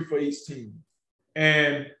big three for each team.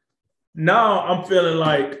 And now I'm feeling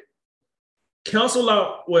like cancel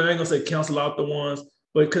out, well, I ain't gonna say cancel out the ones,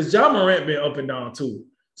 but because Ja Morant been up and down too.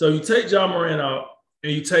 So you take Ja Morant out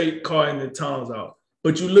and you take Karl-Anthony Towns out,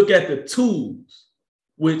 but you look at the twos,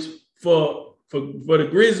 which for the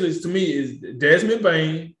Grizzlies to me is Desmond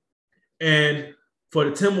Bane, and for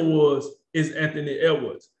the Timberwolves is Anthony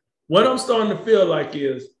Edwards. What I'm starting to feel like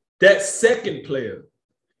is that second player,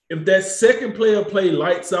 if that second player play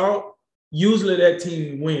lights out, usually that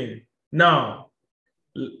team win. Now,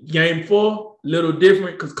 game 4, little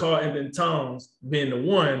different because Karl-Anthony Towns being the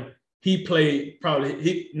one, he played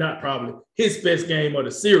his best game of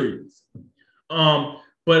the series.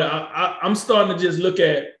 But I'm starting to just look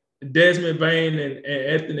at Desmond Bane and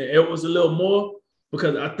Anthony Edwards a little more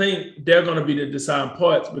because I think they're going to be the deciding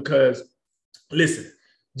parts because, listen,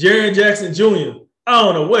 Jaren Jackson Jr., I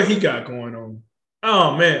don't know what he got going on.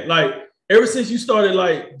 Oh, man, like, ever since you started,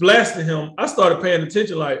 like, blasting him, I started paying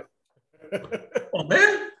attention, like, oh,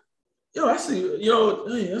 man, I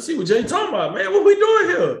see what Jay talking about, man. What we doing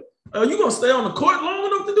here? You going to stay on the court long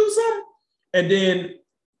enough to do something? And then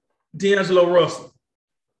D'Angelo Russell.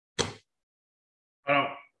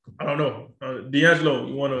 I don't know. D'Angelo,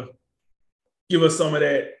 you want to give us some of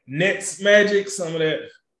that Nets magic, some of that?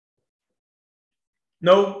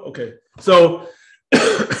 No? Okay. So,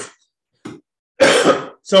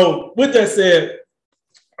 so with that said,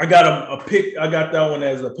 I got a pick. I got that one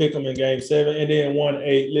as a pick 'em in game 7 and then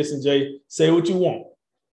 1-8. Listen, Jay, say what you want.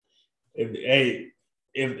 If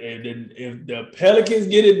the Pelicans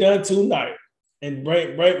get it done tonight and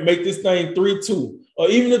make this thing 3-2, or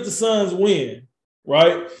even if the Suns win,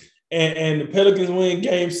 right? And the Pelicans win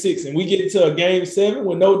game 6 and we get to a game 7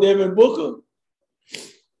 with no Devin Booker.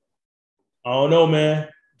 I don't know, man.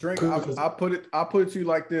 Drink. I put it to you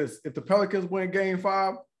like this: if the Pelicans win game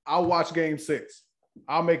 5, I'll watch game 6.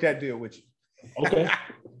 I'll make that deal with you. Okay.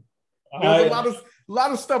 There's a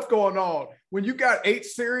lot of stuff going on. When you got 8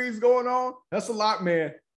 series going on, that's a lot,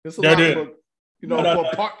 man. It's a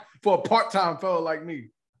lot for a part-time fella like me.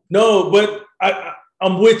 No, but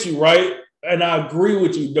I'm with you, right? And I agree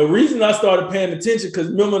with you. The reason I started paying attention, because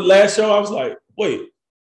remember last show, I was like, wait,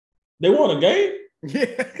 they won a game?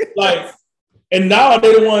 Yeah. Like, and now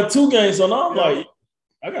they won 2 games. So now I'm like,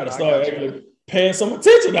 I got to start actually paying some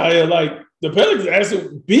attention out here. Like, the Pelicans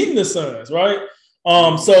actually beating the Suns, right?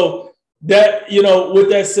 So that, with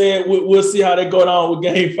that said, we'll see how they go down with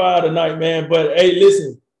game 5 tonight, man. But hey,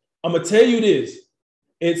 listen, I'm gonna tell you this.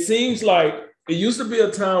 It seems like it used to be a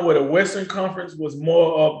time where the Western Conference was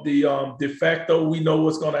more of the de facto, we know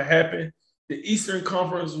what's gonna happen. The Eastern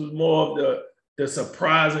Conference was more of the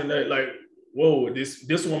surprising, like, whoa,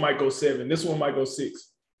 this one might go 7, this one might go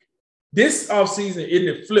 6. This offseason, isn't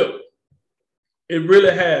it flipped? It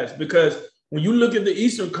really has, because when you look at the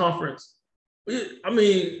Eastern Conference,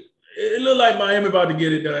 it looked like Miami about to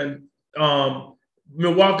get it done.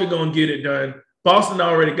 Milwaukee gonna get it done. Boston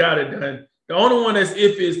already got it done. The only one that's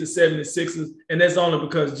iffy is the 76ers, and that's only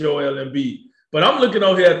because Joel Embiid. But I'm looking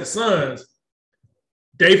over here at the Suns.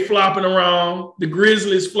 They flopping around. The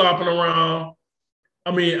Grizzlies flopping around.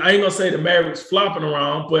 I mean, I ain't gonna say the Mavericks flopping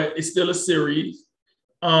around, but it's still a series.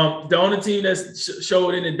 The only team that's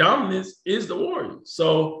showed any dominance is the Warriors.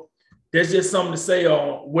 So there's just something to say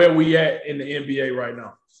on where we at in the NBA right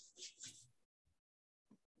now.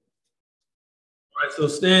 All right, so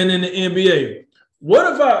staying in the NBA.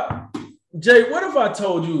 What if I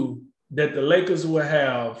told you that the Lakers will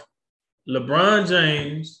have LeBron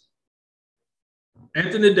James,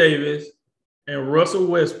 Anthony Davis, and Russell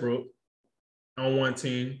Westbrook on one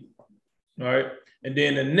team, all right? And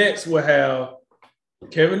then the Nets will have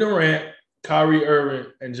Kevin Durant, Kyrie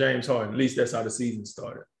Irving, and James Harden. At least that's how the season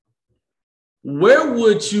started. Where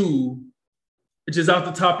would you, just off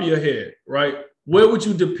the top of your head, right? Where would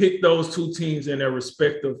you depict those 2 teams in their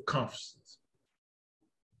respective conferences?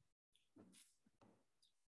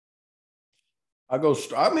 I'd go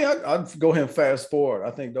ahead and fast forward.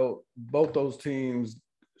 I think both those teams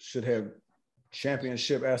should have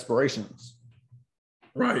championship aspirations.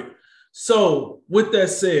 Right. So with that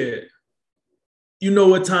said, you know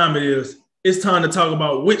what time it is. It's time to talk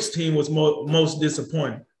about which team was most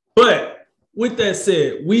disappointing. But with that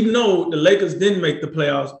said, we know the Lakers didn't make the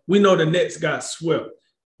playoffs. We know the Nets got swept.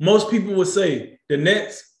 Most people would say the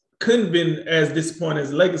Nets couldn't have been as disappointed as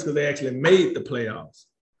the Lakers because they actually made the playoffs,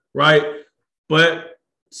 right? But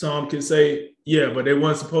some can say, yeah, but they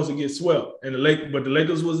weren't supposed to get swept. But the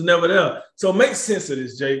Lakers was never there. So make sense of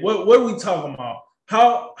this, Jay. What are we talking about?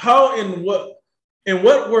 How and what In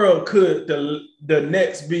what world could the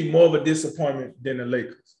Nets be more of a disappointment than the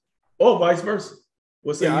Lakers, or vice versa?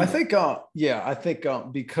 What say Yeah, you? I think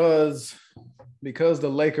because the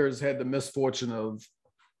Lakers had the misfortune of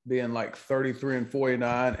being like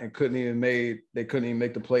 33-49 and couldn't even make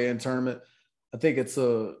the play-in tournament. I think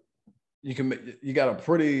you got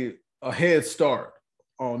a head start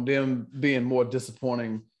on them being more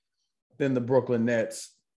disappointing than the Brooklyn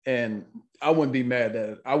Nets. And I wouldn't be mad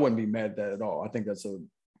at that at all. I think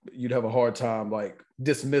you'd have a hard time like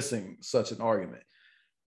dismissing such an argument.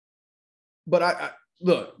 But I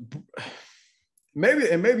look,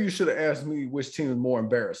 maybe you should have asked me which team is more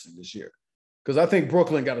embarrassing this year, because I think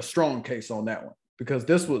Brooklyn got a strong case on that one, because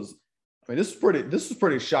this was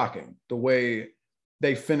pretty shocking the way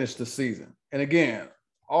they finished the season. And again,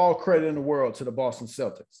 all credit in the world to the Boston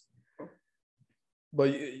Celtics.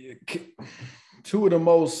 But two of the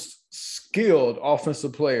most skilled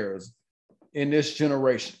offensive players in this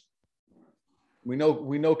generation. We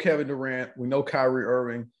know Kevin Durant, we know Kyrie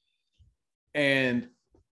Irving, and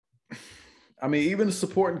I mean, even the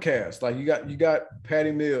supporting cast, like you got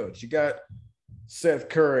Patty Mills, you got Seth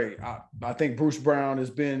Curry. I think Bruce Brown has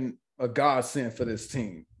been a godsend for this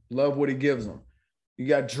team. Love what he gives them. You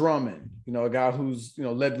got Drummond, a guy who's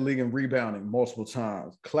led the league in rebounding multiple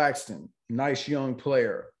times. Claxton, nice young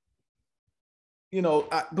player.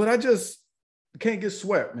 But I just can't get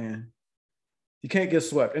swept, man. You can't get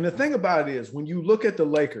swept. And the thing about it is, when you look at the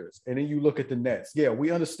Lakers and then you look at the Nets, yeah, we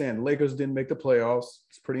understand the Lakers didn't make the playoffs.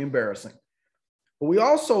 It's pretty embarrassing. But we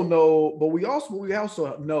also know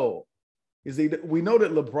is we know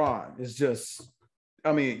that LeBron is just,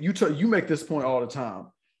 I mean, you make this point all the time.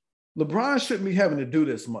 LeBron shouldn't be having to do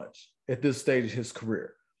this much at this stage of his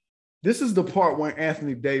career. This is the part where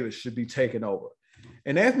Anthony Davis should be taking over.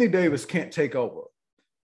 And Anthony Davis can't take over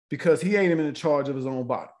because he ain't even in charge of his own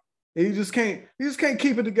body. He just can't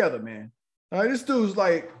keep it together, man. All right, this dude's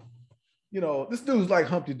like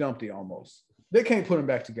Humpty Dumpty almost. They can't put him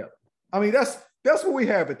back together. I mean, that's what we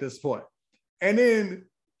have at this point. And then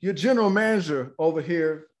your general manager over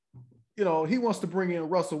here, he wants to bring in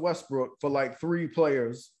Russell Westbrook for like 3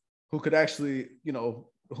 players who could actually,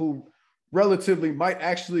 who relatively might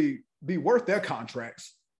actually be worth their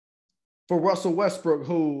contracts, for Russell Westbrook,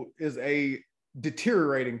 who is a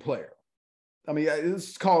deteriorating player. I mean,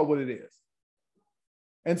 it's called what it is.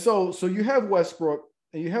 And so you have Westbrook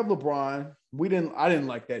and you have LeBron. I didn't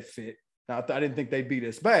like that fit. Now, I didn't think they'd be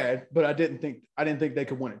this bad, but I didn't think they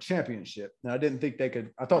could win a championship. And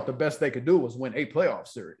I thought the best they could do was win a playoff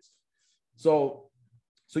series. So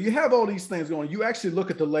you have all these things going. You actually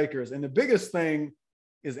look at the Lakers, and the biggest thing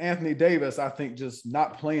is Anthony Davis, I think, just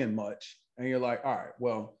not playing much. And you're like, all right,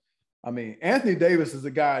 well, I mean, Anthony Davis is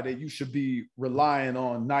a guy that you should be relying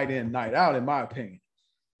on night in, night out, in my opinion.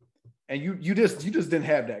 And you just didn't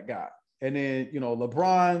have that guy. And then,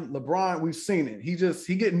 LeBron, we've seen it. He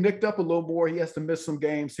getting nicked up a little more. He has to miss some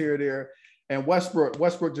games here or there. And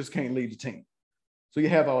Westbrook just can't lead the team. So you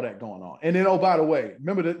have all that going on. And then, oh, by the way,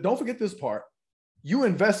 don't forget this part. You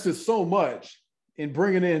invested so much in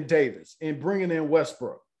bringing in Davis and bringing in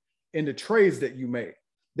Westbrook in the trades that you made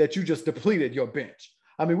that you just depleted your bench.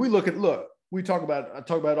 I mean, I talk about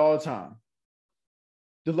it all the time.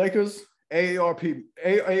 The Lakers,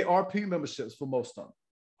 AARP memberships for most of them.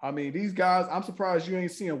 I mean, these guys, I'm surprised you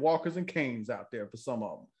ain't seeing Walkers and Canes out there for some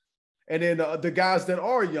of them. And then the guys that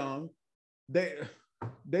are young, they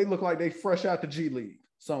look like they fresh out the G League,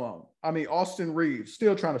 some of them. I mean, Austin Reeves,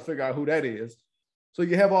 still trying to figure out who that is. So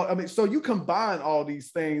you have so you combine all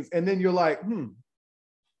these things, and then you're like, well,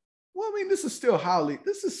 I mean, this is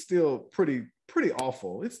still pretty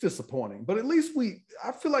awful. It's disappointing, but at least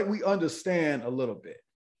I feel like we understand a little bit,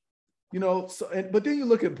 but then you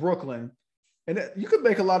look at Brooklyn, and you could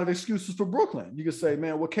make a lot of excuses for Brooklyn. You could say,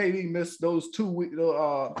 man, well, KD missed those 2 weeks,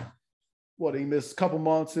 he missed a couple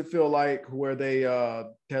months, it feel like, where they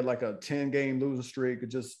had like a 10-game losing streak,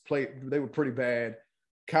 just played, they were pretty bad.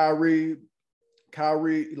 Kyrie,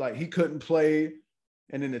 like, he couldn't play.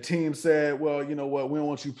 And then the team said, well, you know what? We don't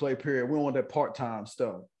want you to play, period. We don't want that part-time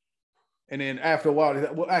stuff. And then after a while, they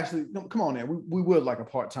said, well, actually, no, come on, man. We would like a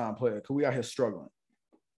part-time player because we out here struggling.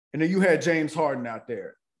 And then you had James Harden out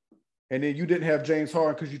there. And then you didn't have James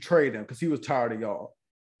Harden because you traded him because he was tired of y'all.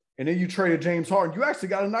 And then you traded James Harden. You actually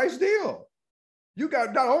got a nice deal.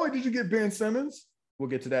 Not only did you get Ben Simmons, we'll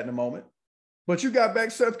get to that in a moment, but you got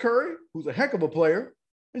back Seth Curry, who's a heck of a player,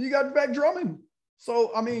 and you got back Drummond.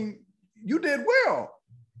 So, I mean, you did well.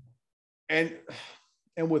 And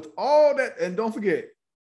with all that, and don't forget,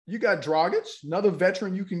 you got Dragic, another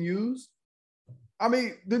veteran you can use. I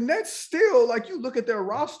mean, the Nets still, like, you look at their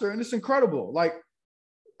roster and it's incredible. Like,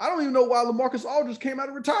 I don't even know why LaMarcus Aldridge came out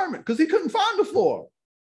of retirement, because he couldn't find the floor.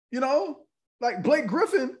 Like Blake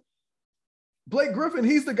Griffin,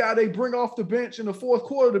 he's the guy they bring off the bench in the fourth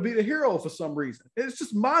quarter to be the hero for some reason. It's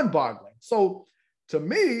just mind-boggling. So to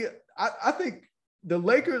me, I think the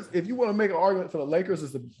Lakers, if you want to make an argument for the Lakers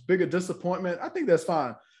as the bigger disappointment, I think that's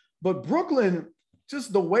fine. But Brooklyn,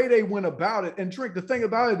 just the way they went about it, and Drink, the thing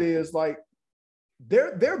about it is, like,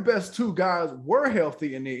 their best two guys were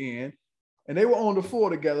healthy in the end, and they were on the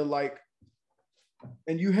floor together. Like,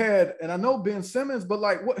 and you had, and I know Ben Simmons, but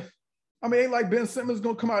like, what? I mean, ain't like Ben Simmons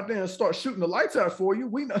gonna come out there and start shooting the lights out for you.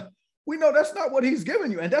 We know that's not what he's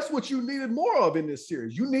giving you, and that's what you needed more of in this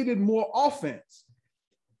series. You needed more offense.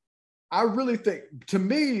 I really think, to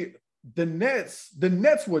me, the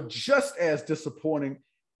Nets were just as disappointing,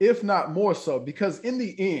 if not more so, because in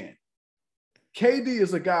the end, KD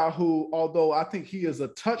is a guy who, although I think he is a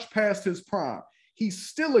touch past his prime, he's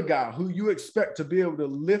still a guy who you expect to be able to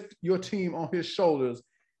lift your team on his shoulders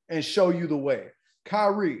and show you the way.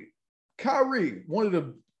 Kyrie,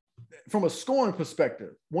 from a scoring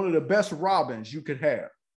perspective, one of the best Robins you could have,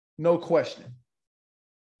 no question.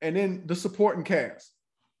 And then the supporting cast.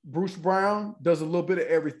 Bruce Brown does a little bit of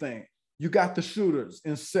everything. You got the shooters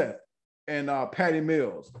in Seth and Patty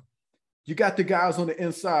Mills. You got the guys on the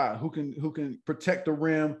inside who can protect the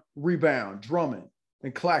rim, rebound, Drummond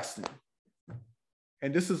and Claxton.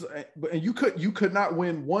 And you could not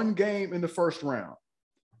win one game in the first round.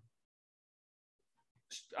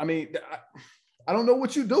 I mean, I don't know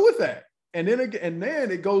what you do with that. And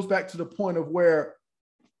then it goes back to the point of where,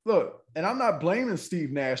 look, and I'm not blaming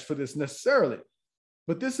Steve Nash for this necessarily,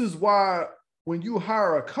 but this is why when you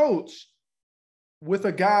hire a coach with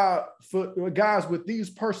guys with these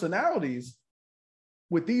personalities,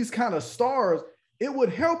 with these kind of stars, it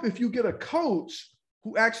would help if you get a coach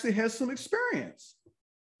who actually has some experience.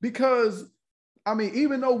 Because, I mean,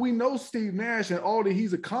 even though we know Steve Nash and all that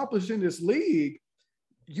he's accomplished in this league,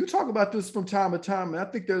 you talk about this from time to time, and I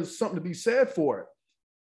think there's something to be said for it.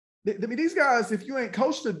 I mean, these guys, if you ain't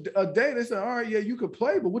coached a day, they say, all right, yeah, you could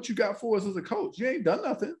play, but what you got for us as a coach? You ain't done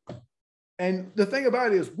nothing. And the thing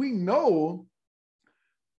about it is we know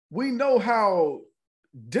how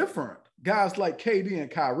different guys like KD and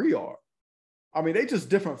Kyrie are. I mean, they just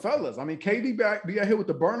different fellas. I mean, KD be out here with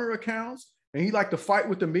the burner accounts, and he like to fight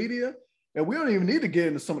with the media. And we don't even need to get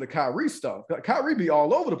into some of the Kyrie stuff. Kyrie be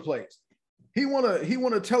all over the place. He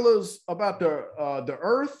wanna tell us about the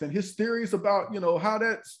Earth and his theories about, how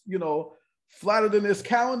that's, flatter than this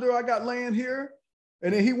calendar I got laying here.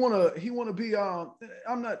 And then he wanna be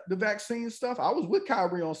I'm not the vaccine stuff. I was with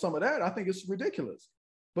Kyrie on some of that. I think it's ridiculous.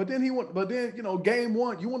 But then game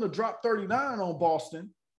one, you want to drop 39 on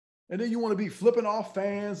Boston, and then you want to be flipping off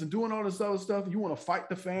fans and doing all this other stuff. You want to fight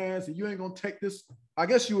the fans, and you ain't gonna take this. I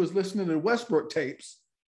guess you was listening to the Westbrook tapes.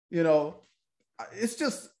 It's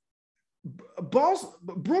just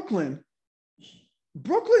Brooklyn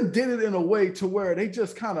did it in a way to where they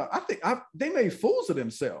just kind of, they made fools of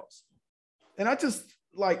themselves. And I just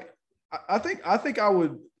I think I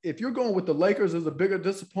would, if you're going with the Lakers as a bigger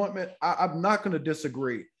disappointment, I'm not going to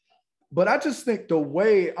disagree. But I just think the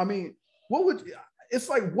way, I mean, it's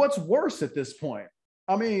like, what's worse at this point?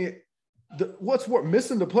 I mean, what's worse,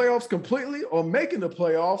 missing the playoffs completely or making the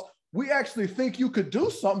playoffs? We actually think you could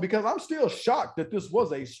do something, because I'm still shocked that this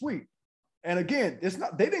was a sweep. And again,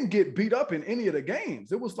 they didn't get beat up in any of the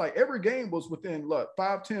games. It was like every game was within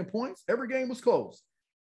 5-10 points. Every game was close.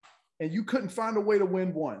 And you couldn't find a way to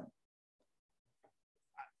win one.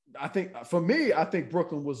 I think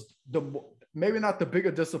Brooklyn was maybe not the bigger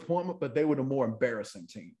disappointment, but they were the more embarrassing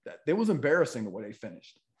team. It was embarrassing the way they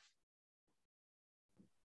finished.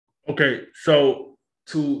 Okay, so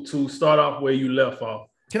to start off where you left off.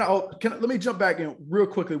 Let me jump back in real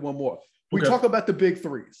quickly one more. We talk about the big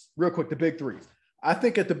threes, real quick, the big threes. I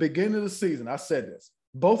think at the beginning of the season, I said this,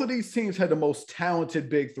 both of these teams had the most talented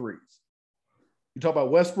big threes. You talk about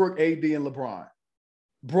Westbrook, AD, and LeBron.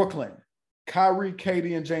 Brooklyn, Kyrie,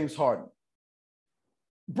 KD, and James Harden.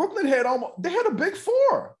 Brooklyn had a big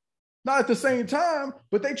four. Not at the same time,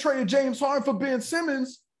 but they traded James Harden for Ben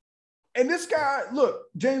Simmons. And this guy, look,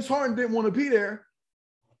 James Harden didn't want to be there.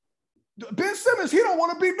 Ben Simmons, he don't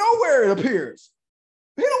want to be nowhere, it appears.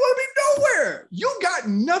 He don't want to be nowhere. You got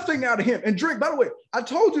nothing out of him. And Drink, by the way, I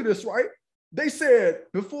told you this, right? They said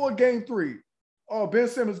before game 3, Ben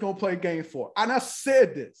Simmons going to play game 4. And I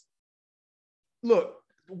said this. Look,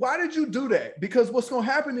 why did you do that? Because what's going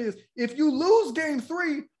to happen is if you lose game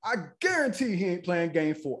 3, I guarantee he ain't playing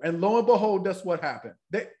game 4. And lo and behold, that's what happened.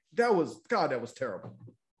 That was terrible.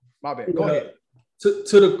 My bad. Go ahead.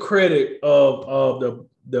 To the credit of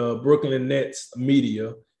the Brooklyn Nets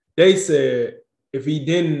media, they said if he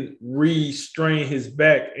didn't restrain his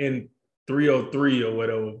back in 303 or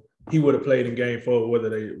whatever, he would have played in game 4, whether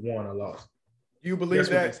they won or lost. You believe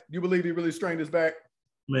that? You believe he really strained his back?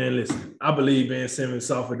 Man, listen, I believe Ben Simmons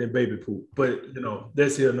softer than baby poop, but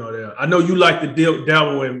that's here nor there. I know you like to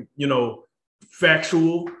dabble in,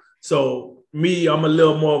 factual. So me, I'm a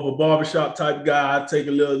little more of a barbershop type guy. I take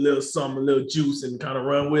a little something, a little juice, and kind of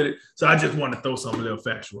run with it. So I just want to throw something a little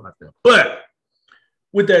factual out there. But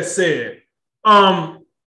with that said, I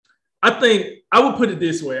think I would put it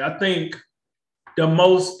this way. I think I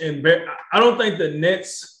don't think the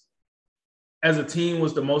Nets as a team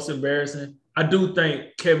was the most embarrassing. I do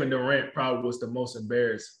think Kevin Durant probably was the most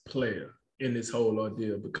embarrassed player in this whole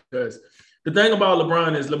ordeal, because the thing about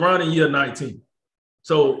LeBron is LeBron in year 19.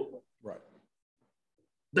 So right,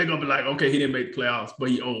 they're going to be like, okay, he didn't make the playoffs, but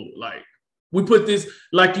he old. Like, we put this,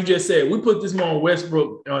 like you just said, we put this more on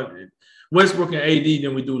Westbrook and AD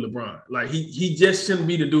than we do LeBron. Like, he just shouldn't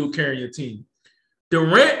be the dude carrying your team.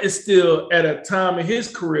 Durant is still at a time in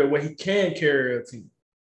his career where he can carry a team.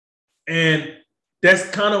 And that's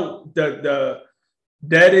kind of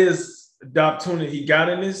that is the opportunity he got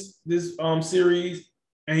in this series,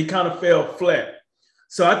 and he kind of fell flat.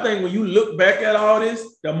 So I think when you look back at all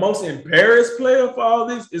this, the most embarrassed player for all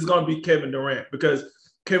this is going to be Kevin Durant, because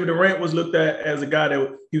Kevin Durant was looked at as a guy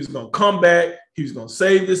that he was going to come back, he was going to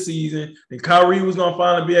save the season, and Kyrie was going to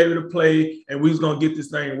finally be able to play, and we was going to get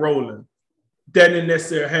this thing rolling. That didn't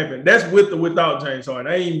necessarily happen. That's with or without James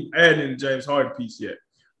Harden. I ain't adding the James Harden piece yet.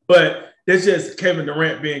 But that's just Kevin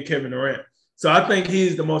Durant being Kevin Durant. So I think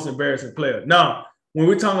he's the most embarrassing player. Now, when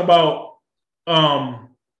we're talking about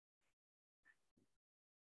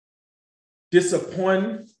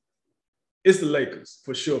disappointing, it's the Lakers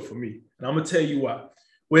for sure for me. And I'm going to tell you why.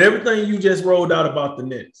 With everything you just rolled out about the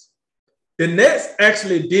Nets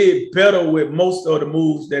actually did better with most of the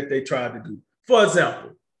moves that they tried to do. For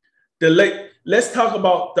example, let's talk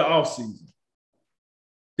about the offseason.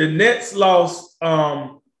 The Nets lost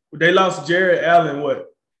they lost Jared Allen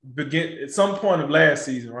at some point of last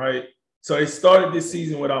season, right? So they started this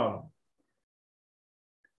season without him.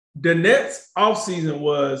 The Nets offseason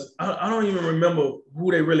was, I don't even remember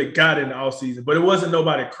who they really got in the offseason, but it wasn't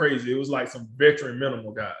nobody crazy. It was like some veteran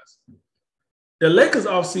minimal guys. The Lakers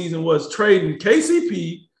offseason was trading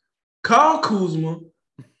KCP, Kyle Kuzma,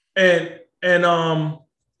 and Montrezl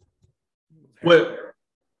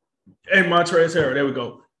Harrell. There we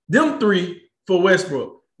go. Them three for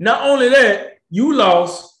Westbrook. Not only that, you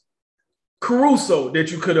lost Caruso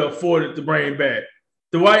that you could have afforded to bring back.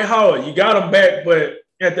 Dwight Howard, you got him back, but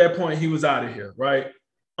at that point he was out of here, right?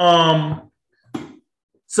 Some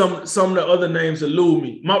of the other names elude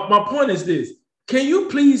me. My point is this: can you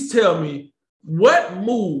please tell me what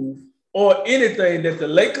move or anything that the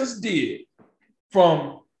Lakers did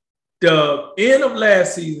from the end of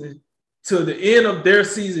last season to the end of their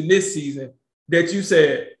season this season that you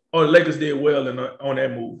said, oh, the Lakers did well on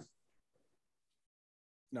that move?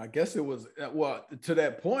 Now, I guess it was, well, to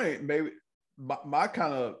that point, maybe my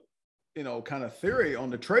kind of theory on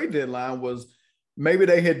the trade deadline was maybe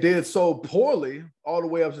they had did so poorly all the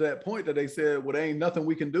way up to that point that they said, well, there ain't nothing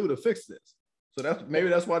we can do to fix this. So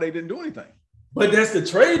that's why they didn't do anything. But that's the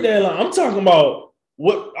trade deadline. I'm talking about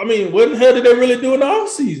what the hell did they really do in the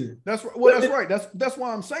offseason? That's right. That's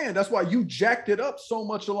why I'm saying. That's why you jacked it up so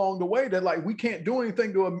much along the way that like we can't do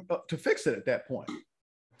anything to fix it at that point.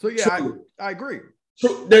 So yeah, I agree.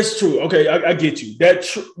 True. That's true. Okay, I get you.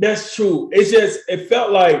 That's true. It's just it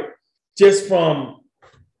felt like just from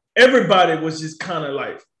everybody was just kind of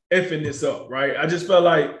like effing this up, right? I just felt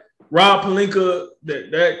like Rob Pelinka,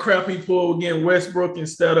 that crap he pulled against Westbrook,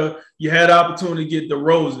 instead of you had the opportunity to get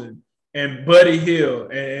DeRozan and Buddy Hill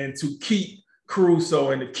and to keep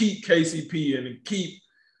Caruso and to keep KCP and to keep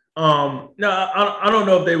now I don't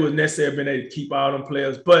know if they would necessarily been able to keep all them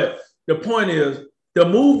players, but the point is the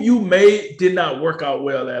move you made did not work out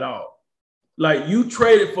well at all. Like, you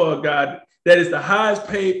traded for a guy that is the highest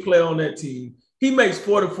paid player on that team. He makes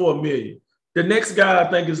 $44 million. The next guy I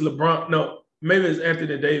think is LeBron. No, maybe it's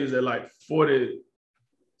Anthony Davis at like 40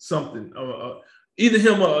 something. Either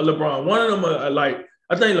him or LeBron. One of them are like,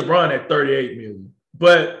 I think LeBron at $38 million.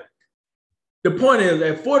 But the point is,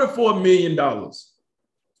 at $44 million,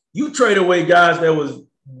 you trade away guys that was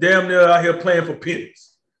damn near out here playing for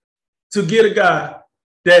pennies to get a guy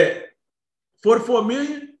that $44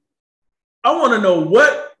 million. I want to know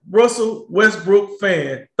what Russell Westbrook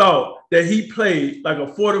fan thought that he played like a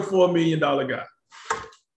 $44 million guy.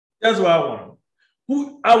 That's what I want to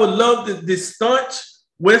know. I would love this staunch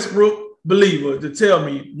Westbrook believer to tell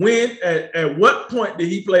me when, at what point did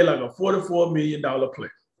he play like a $44 million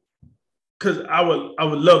player? Because I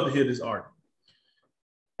would love to hear this argument.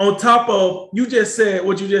 on top of you just said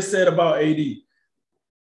what you just said about AD.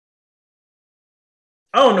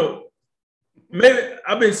 I don't know. Maybe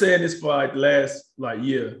I've been saying this for like the last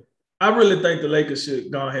year. I really think the Lakers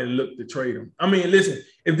should go ahead and look to trade him. I mean, listen,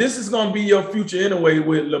 if this is going to be your future anyway,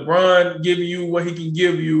 with LeBron giving you what he can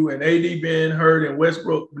give you and AD being hurt and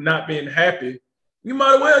Westbrook not being happy, you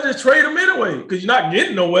might as well just trade him anyway because you're not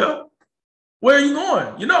getting nowhere. Where are you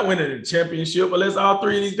going? You're not winning the championship unless all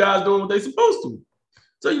three of these guys doing what they're supposed to.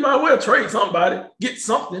 So you might as well trade somebody, get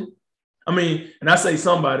something. I mean, and I say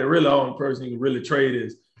somebody, really the only person you can really trade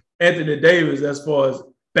is Anthony Davis as far as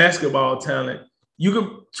basketball talent. You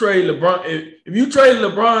can trade LeBron. If you trade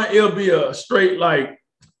LeBron, it'll be a straight like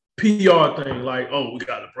PR thing. Like, oh, we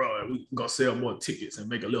got LeBron. We're going to sell more tickets and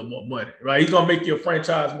make a little more money, right? He's going to make your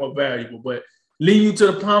franchise more valuable. But leading you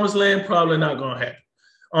to the promised land, probably not going to happen.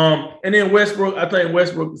 And then Westbrook, I think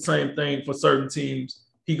Westbrook, the same thing for certain teams.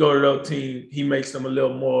 He go to their team. He makes them a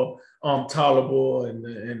little more tolerable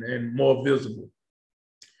and more visible.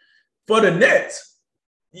 For the Nets,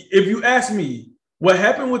 if you ask me, what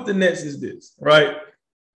happened with the Nets is this, right?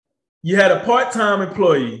 You had a part-time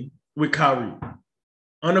employee with Kyrie.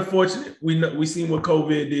 Unfortunate, we seen what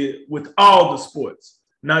COVID did with all the sports,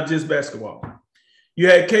 not just basketball. You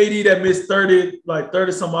had KD that missed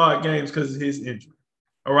 30 some odd games because of his injury.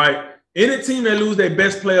 All right. Any team that lose their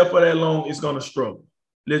best player for that long is going to struggle.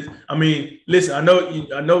 I mean, listen, I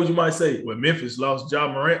know you might say, well, Memphis lost Ja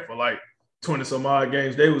Morant for like 20 some odd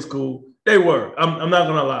games. They was cool. They were. I'm not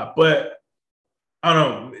going to lie. But I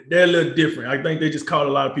don't know. They're a little different. I think they just caught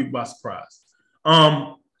a lot of people by surprise.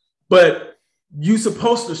 But you're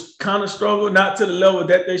supposed to kind of struggle, not to the level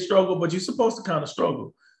that they struggle, but you're supposed to kind of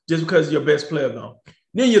struggle just because your best player gone.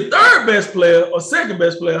 Then your third best player or second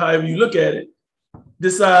best player, however you look at it,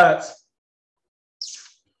 decides,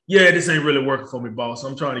 yeah, this ain't really working for me, boss.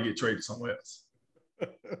 I'm trying to get traded somewhere else.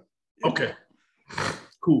 Okay.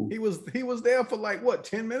 Cool. He was there for like, what,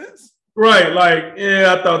 10 minutes? Right. Like,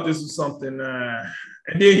 yeah, I thought this was something.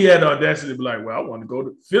 And then he had the audacity to be like, well, I want to go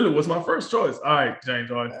to Philly. Was my first choice. All right, James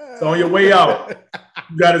Harden. So on your way out,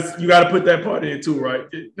 you gotta put that part in too, right?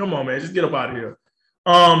 Come on, man. Just get up out of here.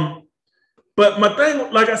 But my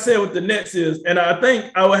thing, like I said, with the Nets is, and I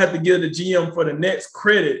think I would have to give the GM for the Nets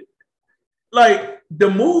credit, like the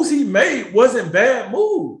moves he made wasn't bad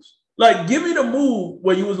moves. Like, give me the move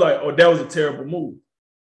where you was like, oh, that was a terrible move.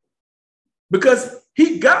 Because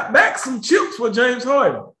he got back some chips for James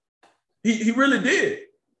Harden. He really did.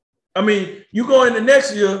 I mean, you go into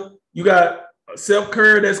next year, you got Seth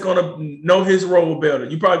Curry that's going to know his role better.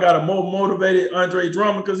 You probably got a more motivated Andre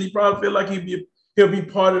Drummond because he probably feel like he'll be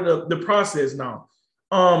part of the process now.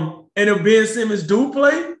 And if Ben Simmons do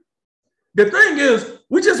play, the thing is,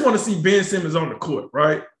 we just want to see Ben Simmons on the court,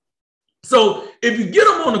 right? So if you get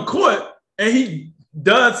him on the court and he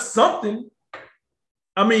does something,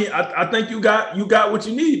 I mean, I think you got what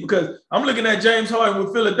you need, because I'm looking at James Harden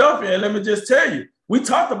with Philadelphia, and let me just tell you, we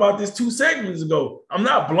talked about this 2 segments ago. I'm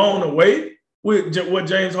not blown away with what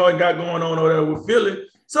James Harden got going on over there with Philly.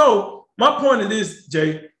 So my point of this,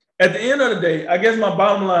 Jay, at the end of the day, I guess my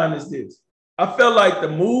bottom line is this. I felt like the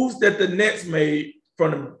moves that the Nets made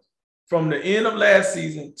from the end of last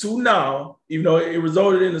season to now, even though it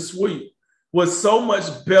resulted in a sweep, was so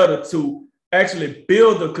much better to actually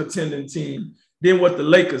build a contending team than what the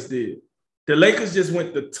Lakers did. The Lakers just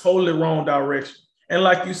went the totally wrong direction. And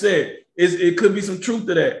like you said, it could be some truth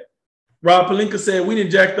to that. Rob Pelinka said, we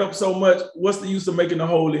didn't jacked up so much. What's the use of making the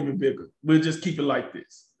hole even bigger? We'll just keep it like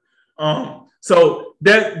this. So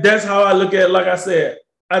that's how I look at it. Like I said,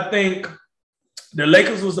 I think the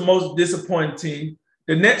Lakers was the most disappointing team.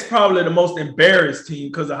 The Nets probably the most embarrassed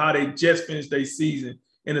team because of how they just finished their season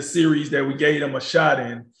in a series that we gave them a shot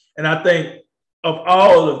in. And I think of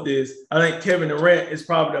all of this, I think Kevin Durant is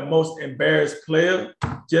probably the most embarrassed player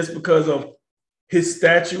just because of his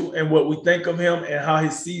statue and what we think of him and how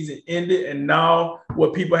his season ended. And now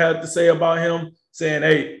what people have to say about him, saying,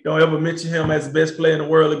 hey, don't ever mention him as the best player in the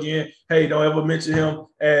world again. Hey, don't ever mention him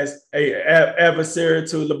as a adversary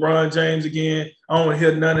to LeBron James again. I don't want to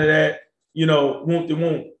hear none of that. You know,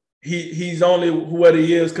 won't. He's only what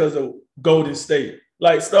he is because of Golden State.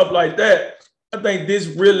 Like stuff like that. I think this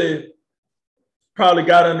really probably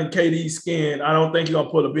got under KD's skin. I don't think he's going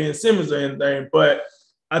to pull a Ben Simmons or anything, but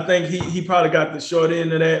I think he probably got the short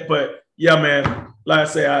end of that. But, yeah, man, like I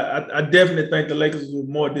say, I definitely think the Lakers were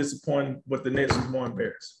more disappointing, but the Nets was more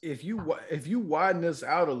embarrassed. If you widen this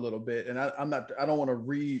out a little bit, and I don't want to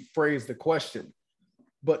rephrase the question,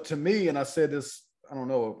 but to me, and I said this, I don't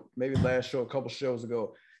know, maybe last show, a couple shows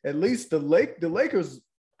ago, at least the Lakers,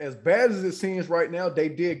 as bad as it seems right now, they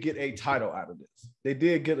did get a title out of this. They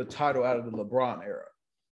did get a title out of the LeBron era.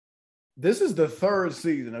 this is the third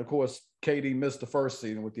season. Of course, KD missed the first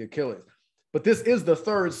season with the Achilles, but this is the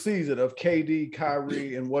third season of KD,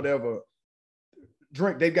 Kyrie, and whatever.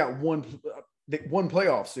 They've got one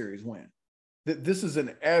playoff series win. This is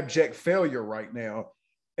an abject failure right now.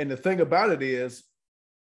 And the thing about it is,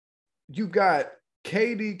 you've got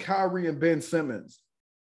KD, Kyrie, and Ben Simmons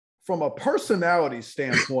from a personality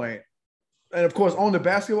standpoint. And of course, on the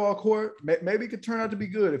basketball court, maybe it could turn out to be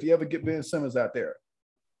good if you ever get Ben Simmons out there.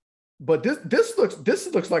 But this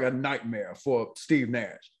looks like a nightmare for Steve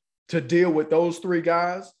Nash to deal with those three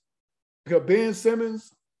guys. Because Ben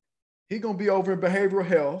Simmons, he's going to be over in behavioral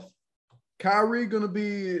health. Kyrie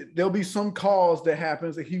there'll be some cause that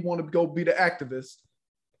happens that he want to go be the activist.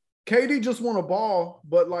 KD just want a ball,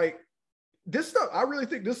 but like this stuff, I really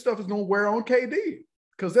think this stuff is going to wear on KD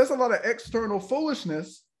because there's a lot of external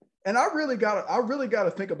foolishness. And I really got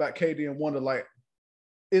to think about KD and wonder, like,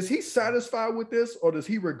 is he satisfied with this or does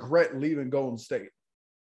he regret leaving Golden State?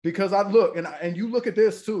 Because I look, and you look at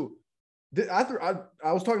this too. I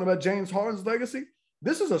was talking about James Harden's legacy.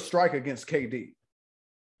 This is a strike against KD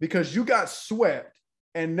because you got swept.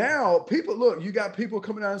 And now you got people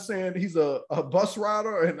coming out and saying he's a bus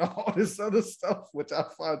rider and all this other stuff, which I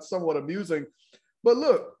find somewhat amusing. But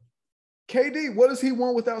look, KD, what does he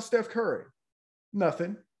want without Steph Curry?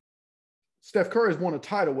 Nothing. Steph Curry's won a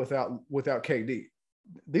title without KD.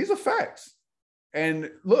 These are facts.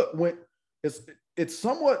 And look, when it's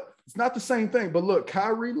not the same thing, but look,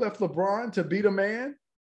 Kyrie left LeBron to beat a man,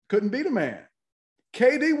 couldn't beat a man.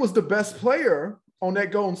 KD was the best player on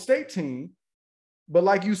that Golden State team, but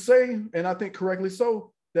like you say, and I think correctly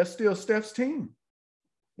so, that's still Steph's team.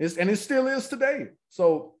 And it still is today.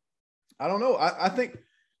 So I don't know. I think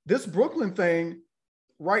this Brooklyn thing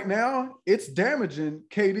right now, it's damaging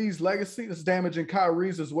KD's legacy. It's damaging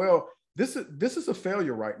Kyrie's as well. This is a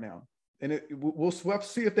failure right now. And we'll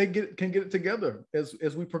see if they can get it together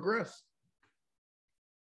as we progress.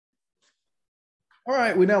 All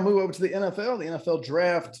right, we now move over to the NFL. The NFL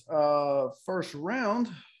draft first round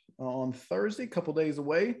on Thursday, a couple days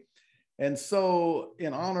away. And so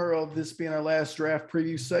in honor of this being our last draft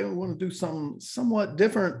preview segment, we want to do something somewhat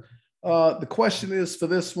different. The question is for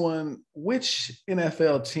this one, which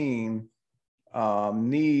NFL team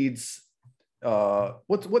needs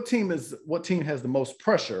what team has the most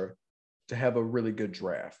pressure to have a really good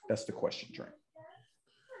draft? That's the question, Trent.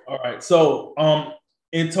 All right. So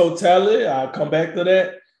in totality, I'll come back to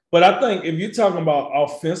that. But I think if you're talking about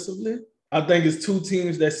offensively, I think it's two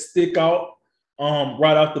teams that stick out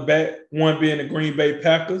right off the bat, one being the Green Bay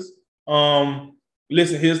Packers.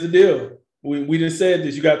 Listen, here's the deal. We just said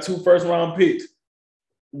this. You got 2 first-round picks.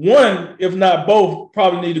 One, if not both,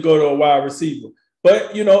 probably need to go to a wide receiver.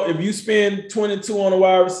 But, you know, if you spend 22 on a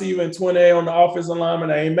wide receiver and 28 on the offensive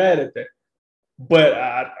lineman, I ain't mad at that. But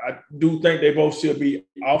I do think they both should be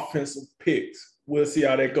offensive picks. We'll see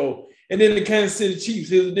how that go. And then the Kansas City Chiefs,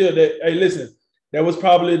 here's the deal. That was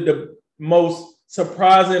probably the most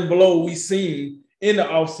surprising blow we seen in the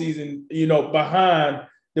offseason, you know, behind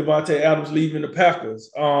Devontae Adams leaving the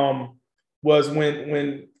Packers, was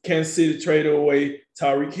when Kansas City traded away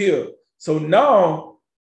Tyreek Hill. So now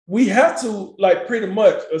we have to, like, pretty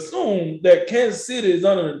much assume that Kansas City is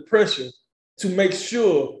under the pressure to make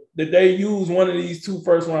sure that they use one of these 2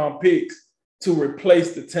 first-round picks to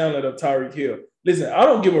replace the talent of Tyreek Hill. Listen, I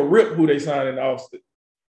don't give a rip who they sign in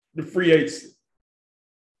the free agency.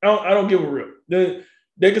 I don't give a rip.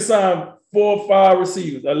 They can sign 4 or 5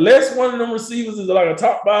 receivers. Unless one of them receivers is like a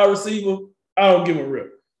top 5 receiver, I don't give a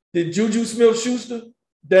rip. The Juju Smith-Schuster,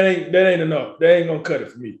 that ain't enough. That ain't gonna cut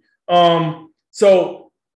it for me.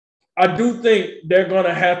 So I do think they're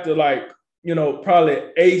gonna have to, like, you know, probably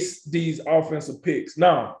ace these offensive picks.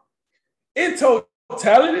 Now, in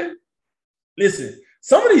totality, listen,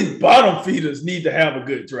 some of these bottom feeders need to have a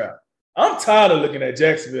good draft. I'm tired of looking at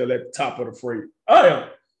Jacksonville at the top of the freight. I am.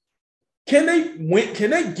 Can they win?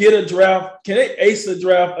 Can they get a draft? Can they ace a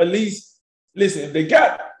draft? At least, listen, if they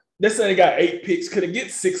got, let's say they got 8 picks, could they get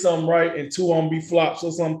 6 of them right and 2 of them be flops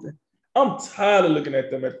or something? I'm tired of looking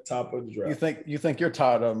at them at the top of the draft. You think you're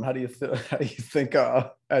tired of them? How do you feel? How do you think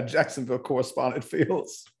Jacksonville correspondent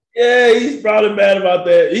feels? Yeah, he's probably mad about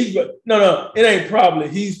that. No, it ain't probably.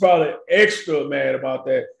 He's probably extra mad about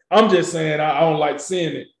that. I'm just saying I don't like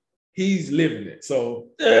seeing it. He's living it. So,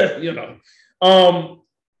 you know.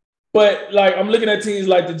 But, like, I'm looking at teams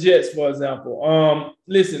like the Jets, for example.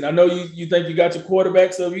 Listen, I know you think you got your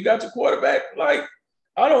quarterback. So if you got your quarterback, like,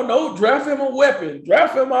 I don't know, draft him a weapon.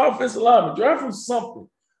 Draft him an offensive lineman. Draft him something.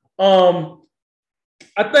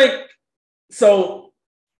 I think so.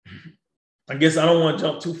 I guess I don't want to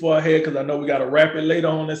jump too far ahead because I know we got to wrap it later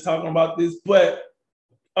on. Let's talk about this. But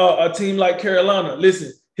a team like Carolina.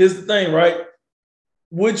 Listen, here's the thing, right?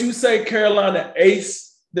 Would you say Carolina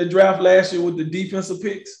aced the draft last year with the defensive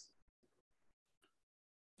picks?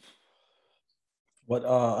 What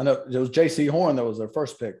I know it was J.C. Horn that was their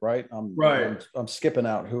first pick, right? Right. I'm skipping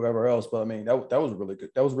out whoever else, but I mean that was really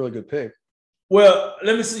good. That was a really good pick. Well,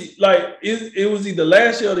 let me see. Like it was either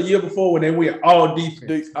last year or the year before when they went all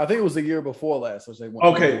defense. I think it was the year before last, which they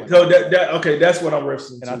went. Okay, so that's what I'm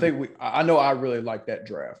referencing. And to. I think I know I really like that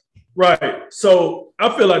draft. Right. So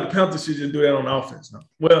I feel like the Panthers should just do that on offense now.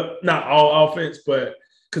 Well, not all offense, but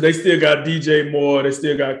because they still got DJ Moore, they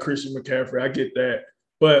still got Christian McCaffrey. I get that,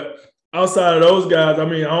 but outside of those guys, I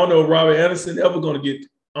mean, I don't know if Robert Anderson ever going to get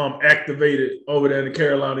activated over there in the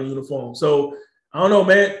Carolina uniform. So I don't know,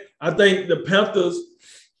 man. I think the Panthers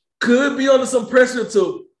could be under some pressure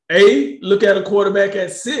to look at a quarterback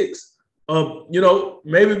at 6.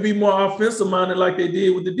 Maybe be more offensive minded like they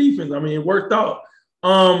did with the defense. I mean, it worked out.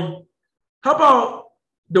 How about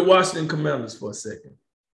the Washington Commanders for a second?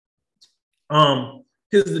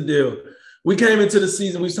 Here's the deal. We came into the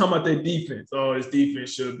season, we was talking about their defense. Oh, this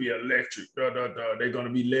defense should be electric. They're going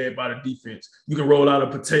to be led by the defense. You can roll out a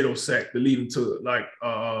potato sack to lead them to like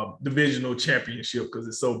divisional championship because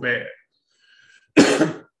it's so bad.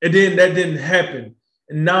 And then that didn't happen.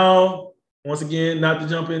 And now, once again, not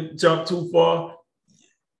to jump too far,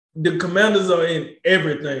 the Commanders are in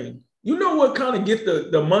everything. You know what kind of get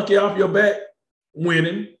the monkey off your back?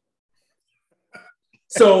 Winning.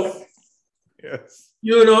 So, yes.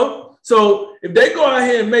 So if they go out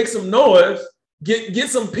here and make some noise, get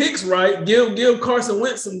some picks right, give Carson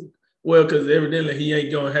Wentz some, well, because evidently he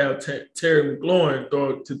ain't going to have Terry McLaurin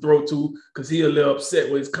to throw to because he's a little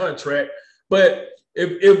upset with his contract. But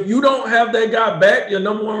if you don't have that guy back, your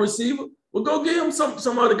number one receiver, well, go get him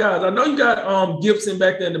some other guys. I know you got Gibson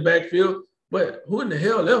back there in the backfield, but who in the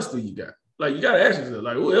hell else do you got? Like, you got to ask yourself,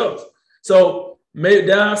 like, who else? So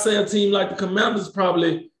maybe I say a team like the Commanders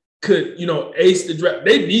probably could, ace the draft.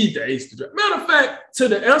 They need to ace the draft. Matter of fact, to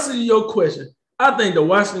the answer to your question, I think the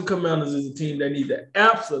Washington Commanders is a team that need to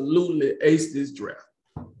absolutely ace this draft.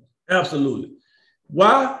 Absolutely.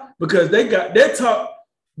 Why? Because they're the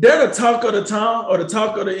talk of the town or the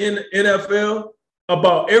talk of the NFL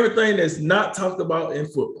about everything that's not talked about in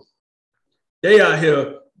football. They out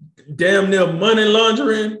here damn near money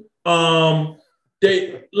laundering.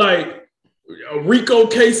 They like a RICO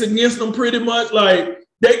case against them pretty much. Like,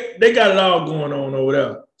 they got it all going on over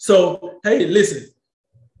there. So, hey, listen,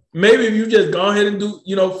 maybe if you just go ahead and do,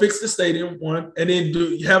 fix the stadium one and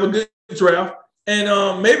then have a good draft.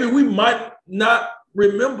 And maybe we might not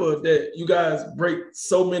remember that you guys break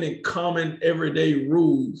so many common everyday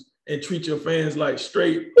rules and treat your fans like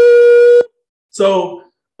straight. So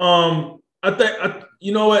I think,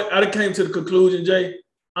 you know what? I came to the conclusion, Jay.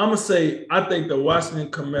 I'm going to say I think the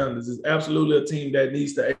Washington Commanders is absolutely a team that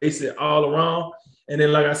needs to ace it all around. And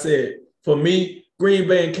then, like I said, for me, Green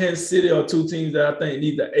Bay and Kansas City are two teams that I think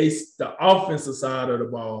need to ace the offensive side of the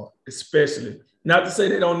ball, especially. Not to say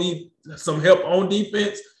they don't need some help on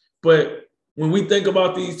defense, but when we think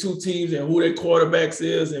about these two teams and who their quarterbacks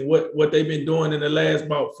is and what they've been doing in the last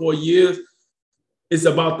about 4 years, it's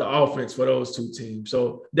about the offense for those two teams.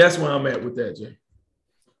 So that's where I'm at with that, Jay.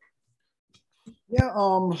 Yeah,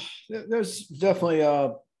 there's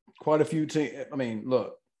definitely quite a few teams. I mean,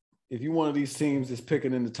 look, if you're one of these teams that's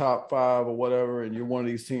picking in the top 5 or whatever, and you're one of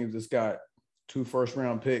these teams that's got 2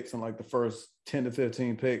 first-round picks and like the first 10 to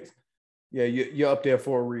 15 picks, yeah, you're up there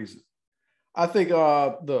for a reason. I think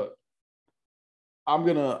I'm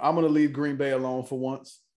gonna leave Green Bay alone for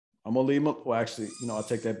once. I'm gonna leave them. Well, actually, I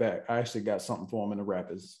take that back. I actually got something for them in the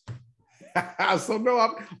Rapids. So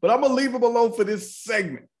no, but I'm gonna leave them alone for this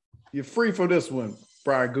segment. You're free for this one,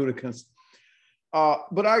 Brian Gutekunst.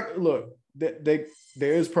 But look,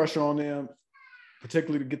 there is pressure on them,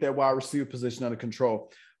 particularly to get that wide receiver position under control.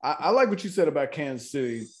 I like what you said about Kansas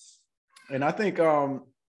City, and I think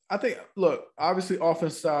look, obviously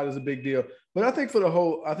offense side is a big deal, but I think for the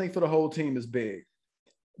whole team is big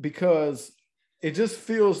because it just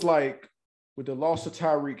feels like with the loss of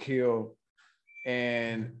Tyreek Hill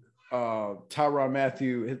and Tyrann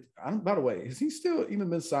Mathieu. By the way, has he still even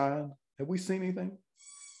been signed? Have we seen anything?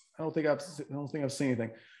 I don't think I've seen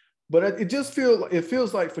anything. But it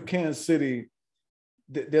feels like for Kansas City,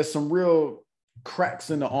 there's some real cracks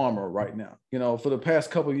in the armor right now. For the past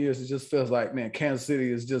couple of years, it just feels like, man, Kansas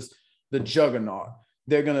City is just the juggernaut.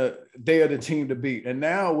 They are the team to beat. And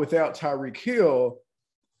now without Tyreek Hill,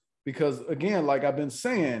 because again, like I've been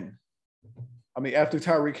saying, I mean, after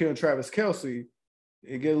Tyreek Hill and Travis Kelce,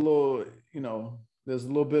 it get a little, there's a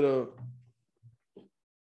little bit of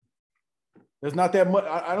there's not that much.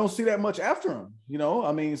 I don't see that much after him. You know,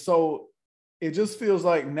 I mean, so it just feels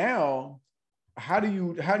like now, how do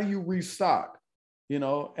you restock? You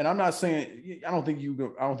know, and I'm not saying I don't think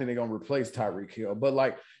they're gonna replace Tyreek Hill, but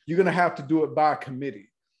like you're gonna have to do it by committee.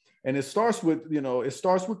 And it starts with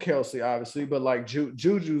Kelsey, obviously, but like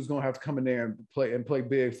Juju's gonna have to come in there and play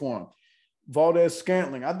big for him. Valdez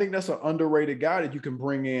Scantling, I think that's an underrated guy that you can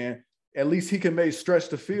bring in. At least he can maybe stretch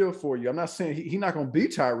the field for you. I'm not saying he's not gonna be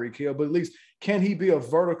Tyreek Hill, but at least can he be a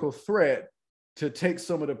vertical threat to take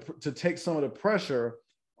some of the pressure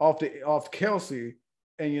off Kelsey,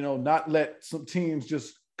 and not let some teams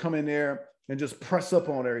just come in there and just press up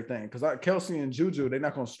on everything. Because Kelsey and Juju, they're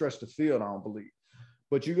not gonna stretch the field, I don't believe.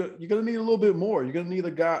 But you're gonna need a little bit more. You're gonna need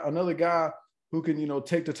another guy who can,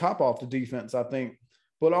 take the top off the defense, I think.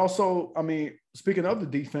 But also, I mean, speaking of the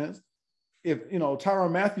defense, if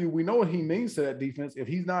Tyrann Mathieu, we know what he means to that defense.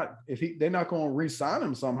 They're not going to re-sign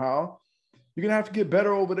him somehow, you're gonna have to get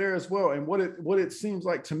better over there as well. And what it seems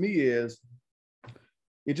like to me is,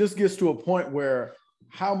 it just gets to a point where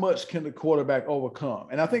how much can the quarterback overcome?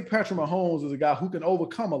 And I think Patrick Mahomes is a guy who can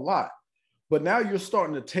overcome a lot. But now you're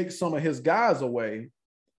starting to take some of his guys away.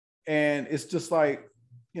 And it's just like,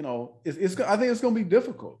 I think it's going to be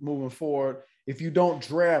difficult moving forward if you don't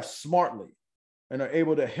draft smartly and are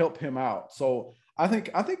able to help him out. So I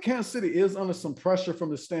think Kansas City is under some pressure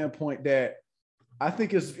from the standpoint that I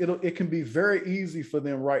think it can be very easy for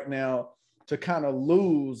them right now to kind of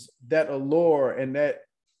lose that allure and that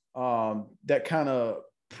kind of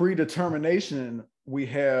predetermination we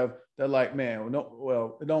have. That like, man,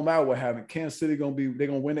 it don't matter what happens. Kansas City they're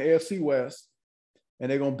gonna win the AFC West. And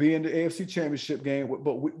they're going to be in the AFC Championship game,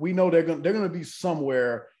 but we know they're going to be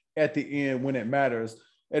somewhere at the end when it matters.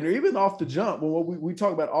 And even off the jump, when we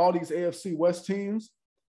talk about all these AFC West teams,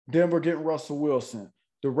 Denver getting Russell Wilson,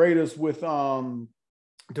 the Raiders with Devontae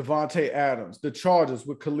Adams, the Chargers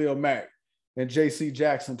with Khalil Mack and J.C.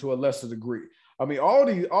 Jackson to a lesser degree. I mean,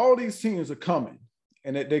 all these teams are coming,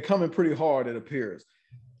 and they're coming pretty hard, it appears.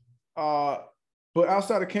 But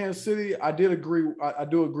outside of Kansas City, I do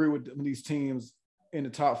agree with these teams in the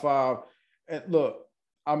top five. And look,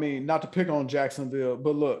 I mean, not to pick on Jacksonville,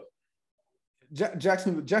 but look,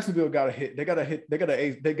 Jacksonville got to hit. They got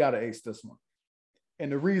to ace this one. And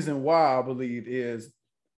the reason why I believe is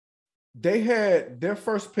they had their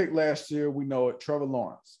first pick last year. We know it, Trevor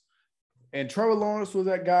Lawrence. And Trevor Lawrence was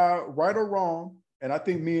that guy, right or wrong. And I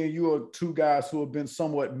think me and you are two guys who have been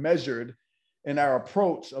somewhat measured in our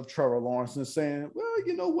approach of Trevor Lawrence and saying, well,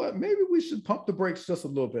 you know what, maybe we should pump the brakes just a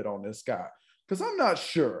little bit on this guy. Because I'm not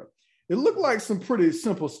sure. It looked like some pretty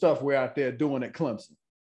simple stuff we're out there doing at Clemson.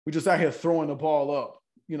 We're just out here throwing the ball up,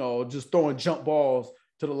 just throwing jump balls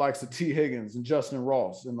to the likes of T. Higgins and Justin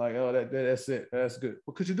Ross. And like, oh, that's it. That's good.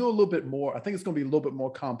 But could you do a little bit more? I think it's going to be a little bit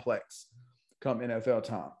more complex come NFL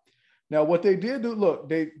time. Now, what they did do, look,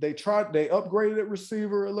 they upgraded at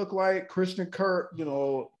receiver. It looked like Christian Kirk,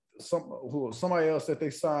 somebody else that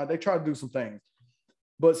they signed. They tried to do some things.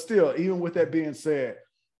 But still, even with that being said,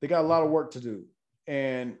 they got a lot of work to do.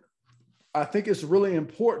 And I think it's really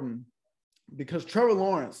important because Trevor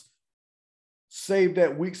Lawrence saved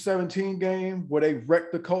that Week 17 game where they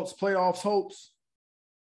wrecked the Colts' playoffs hopes.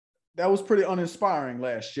 That was pretty uninspiring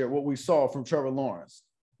last year, what we saw from Trevor Lawrence.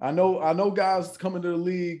 I know guys coming to the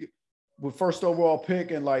league with first overall pick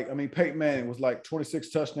and Peyton Manning was like 26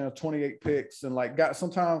 touchdowns, 28 picks, and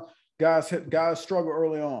sometimes guys struggle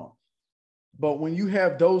early on. But when you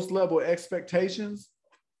have those level of expectations,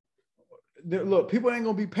 look, people ain't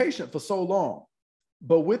going to be patient for so long.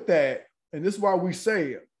 But with that, and this is why we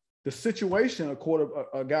say the situation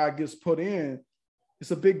a guy gets put in,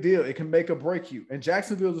 it's a big deal. It can make or break you. And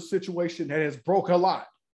Jacksonville is a situation that has broke a lot,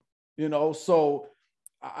 So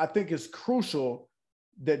I think it's crucial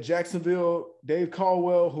that Jacksonville, Dave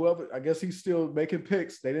Caldwell, whoever, I guess he's still making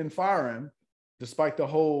picks. They didn't fire him, despite the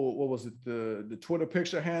whole, the Twitter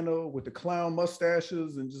picture handle with the clown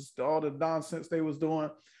mustaches and just all the nonsense they was doing.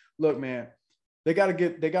 Look, man, they got to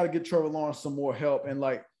get Trevor Lawrence some more help. And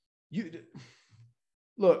the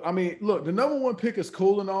number one pick is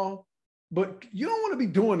cool and all, but you don't want to be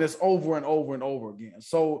doing this over and over and over again.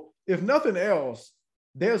 So if nothing else,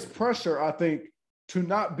 there's pressure, I think, to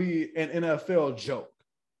not be an NFL joke,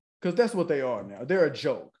 because that's what they are now. They're a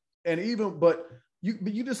joke. And but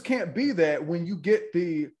you just can't be that when you get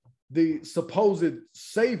the supposed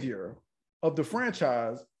savior of the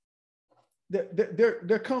franchise.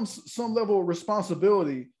 There comes some level of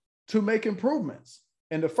responsibility to make improvements.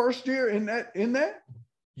 And the first year in that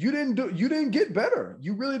you didn't get better.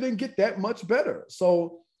 You really didn't get that much better.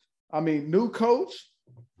 So, I mean, new coach,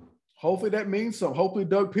 hopefully that means something. Hopefully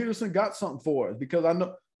Doug Peterson got something for us, because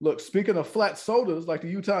look, speaking of flat sodas like the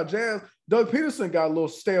Utah Jazz, Doug Peterson got a little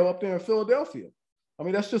stale up there in Philadelphia. I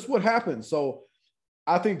mean, that's just what happens. So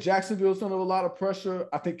I think Jacksonville's under a lot of pressure.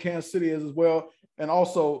 I think Kansas City is as well. And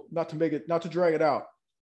also, not to drag it out,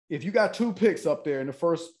 if you got 2 picks up there in the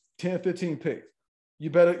first 10, 15 picks, you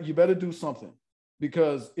better do something,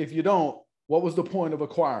 because if you don't, what was the point of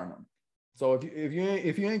acquiring them? So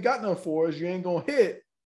if you ain't got nothing for us, you ain't gonna hit.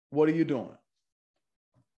 What are you doing?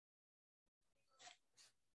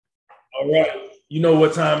 All right. You know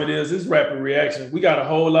what time it is. It's rapid reaction. We got a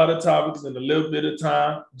whole lot of topics in a little bit of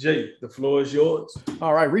time. Jay, the floor is yours.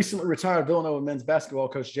 All right. Recently retired Villanova men's basketball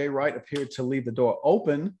coach Jay Wright appeared to leave the door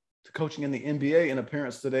open to coaching in the NBA. An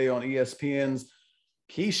appearance today on ESPN's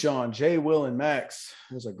Keyshawn, Jay, Will, and Max.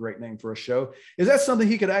 That's a great name for a show. Is that something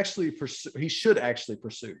he could actually pursue? He should actually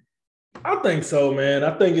pursue. I think so, man.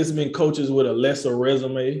 I think it's been coaches with a lesser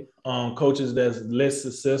resume, coaches that's less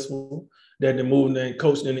successful, that they're moving and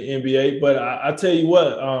coaching in the NBA. But I tell you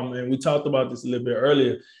what, and we talked about this a little bit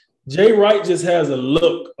earlier, Jay Wright just has a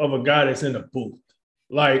look of a guy that's in the booth.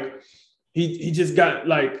 Like he just got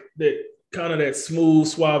like that kind of that smooth,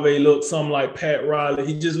 suave look, something like Pat Riley.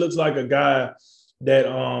 He just looks like a guy that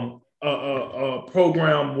a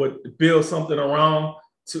program would build something around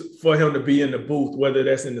for him to be in the booth, whether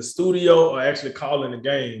that's in the studio or actually calling the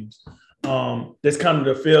games. That's kind of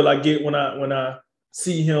the feel I get when I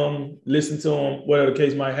see him, listen to him, whatever the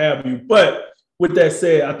case might have you. But with that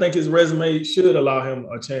said, I think his resume should allow him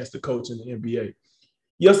a chance to coach in the NBA.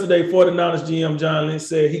 Yesterday, 49ers GM John Lynch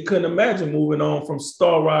said he couldn't imagine moving on from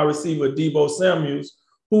star wide receiver Deebo Samuels,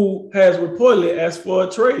 who has reportedly asked for a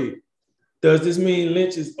trade. Does this mean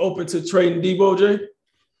Lynch is open to trading Deebo, Jay?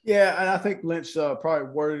 Yeah, and I think Lynch probably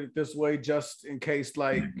worded it this way just in case,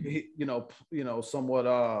 like,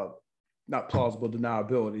 somewhat not plausible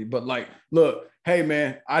deniability, but like, look, hey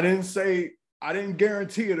man, I didn't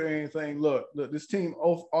guarantee it or anything. Look, this team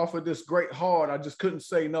offered this great hard. I just couldn't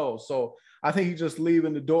say no. So I think he's just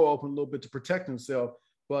leaving the door open a little bit to protect himself.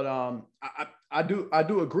 But I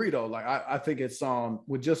do agree though. Like I think it's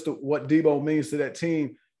with just what Deebo means to that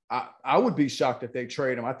team. I would be shocked if they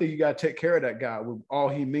trade him. I think you got to take care of that guy with all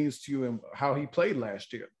he means to you and how he played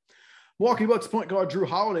last year. Milwaukee Bucks point guard Drew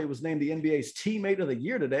Holiday was named the NBA's Teammate of the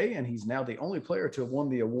Year today, and he's now the only player to have won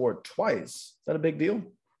the award twice. Is that a big deal?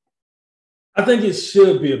 I think it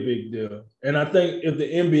should be a big deal. And I think if the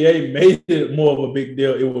NBA made it more of a big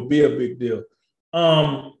deal, it would be a big deal.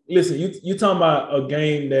 Listen, you're talking about a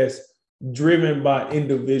game that's driven by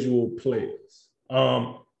individual players.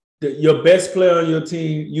 Your best player on your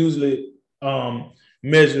team usually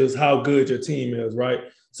measures how good your team is, right?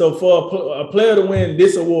 So for a player to win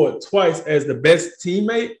this award twice as the best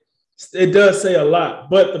teammate, it does say a lot.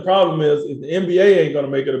 But the problem is, if the NBA ain't going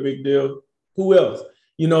to make it a big deal, who else?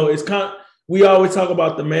 It's we always talk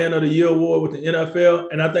about the Man of the Year award with the NFL,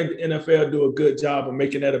 and I think the NFL do a good job of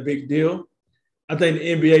making that a big deal. I think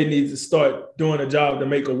the NBA needs to start doing a job to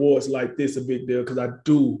make awards like this a big deal, because I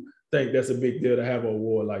do think that's a big deal to have an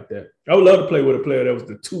award like that. I would love to play with a player that was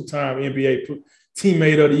the 2-time NBA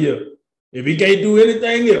Teammate of the Year. If he can't do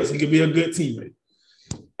anything else, he could be a good teammate.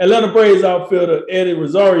 Atlanta Braves outfielder Eddie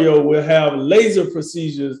Rosario will have laser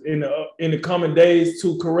procedures in the coming days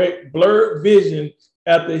to correct blurred vision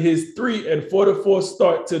after his 3-44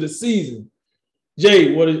 start to the season.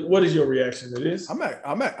 Jay, what is your reaction to this?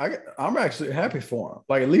 I'm actually happy for him.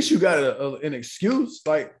 Like, at least you got an excuse.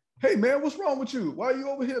 Like, hey man, what's wrong with you? Why are you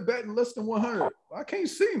over here batting less than 100? I can't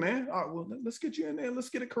see, man. All right, well, let's get you in there and let's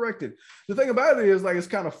get it corrected. The thing about it is, like, it's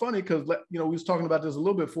kind of funny because, we was talking about this a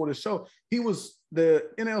little bit before the show. He was the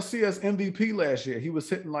NLCS MVP last year. He was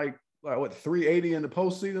hitting like 380 in the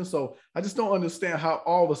postseason. So I just don't understand how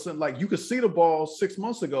all of a sudden, like, you could see the ball 6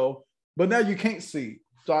 months ago, but now you can't see.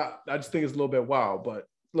 So I just think it's a little bit wild. But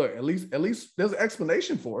look, at least there's an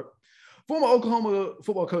explanation for it. Former Oklahoma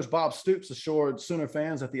football coach Bob Stoops assured Sooner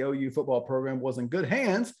fans that the OU football program was in good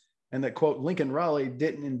hands and that, quote, Lincoln Riley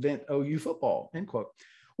didn't invent OU football, end quote.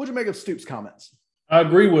 What'd you make of Stoops' comments? I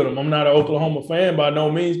agree with him. I'm not an Oklahoma fan by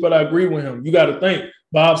no means, but I agree with him. You got to think,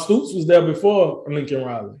 Bob Stoops was there before Lincoln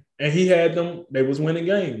Riley, and he had them. They was winning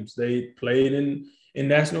games. They played in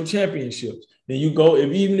national championships. Then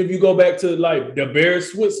even if you go back to like the Barry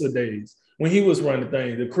Switzer days when he was running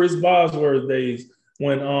things, the Chris Bosworth days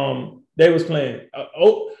when they was playing.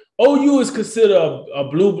 OU is considered a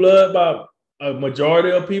blue blood by a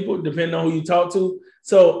majority of people, depending on who you talk to.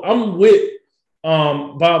 So I'm with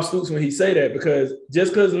Bob Stoops when he say that, because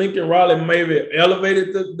just because Lincoln Riley maybe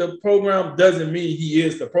elevated the program doesn't mean he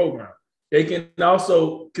is the program. They can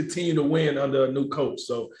also continue to win under a new coach.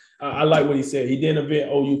 So I like what he said. He didn't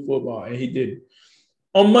invent OU football, and he didn't.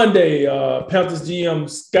 On Monday, Panthers GM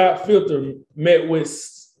Scott Filter met with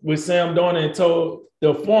Sam Darnold and told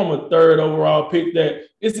the former third overall pick that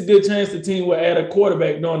it's a good chance the team will add a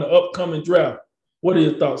quarterback during the upcoming draft. What are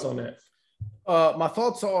your thoughts on that? My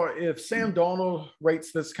thoughts are, if Sam Darnold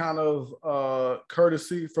rates this kind of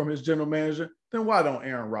courtesy from his general manager, then why don't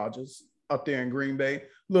Aaron Rodgers up there in Green Bay?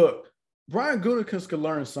 Look, Brian Gutekunst could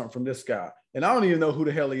learn something from this guy, and I don't even know who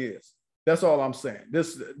the hell he is. That's all I'm saying.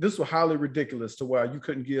 This was highly ridiculous to where you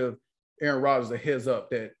couldn't give Aaron Rodgers a heads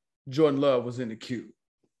up that Jordan Love was in the queue.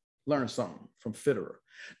 Learn something from Fitterer.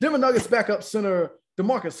 Denver Nuggets backup center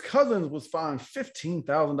DeMarcus Cousins was fined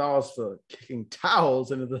 $15,000 for kicking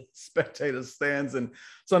towels into the spectators' stands in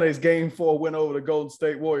Sunday's Game 4 win over the Golden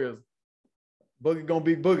State Warriors. Boogie gonna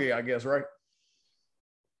be Boogie, I guess, right?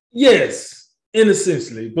 Yes,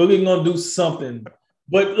 essentially, Boogie gonna do something.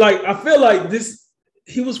 But like, I feel like this.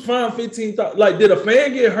 He was fined $15,000. Like, did a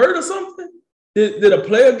fan get hurt or something? Did a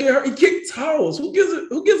player get hurt? He kicked towels. Who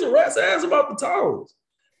gives a rat's ass about the towels?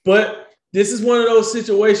 But this is one of those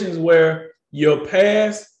situations where your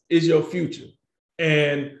past is your future.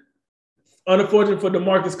 And unfortunately for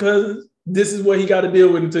DeMarcus Cousins, this is what he got to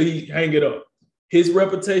deal with until he hang it up. His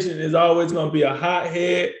reputation is always going to be a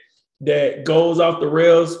hothead that goes off the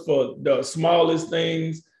rails for the smallest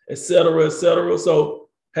things, et cetera, et cetera. So,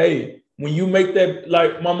 hey, when you make that,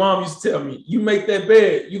 like my mom used to tell me, you make that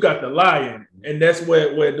bed, you got to lie in it. And that's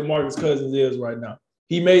where DeMarcus Cousins is right now.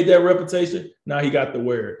 He made that reputation. Now he got to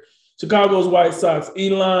wear it. Chicago's White Sox,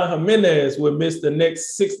 Elon Jimenez will miss the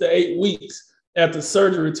next 6 to 8 weeks after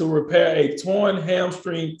surgery to repair a torn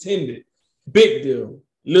hamstring tendon. Big deal,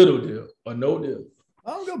 little deal, or no deal?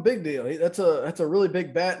 I don't go big deal. That's a really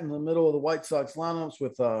big bat in the middle of the White Sox lineups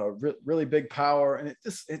with really big power, and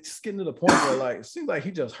it's just getting to the point where like it seems like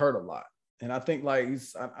he just hurt a lot. And I think like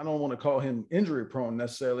I don't want to call him injury prone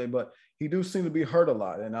necessarily, but he do seem to be hurt a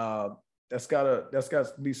lot, and that's got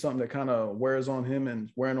to be something that kind of wears on him and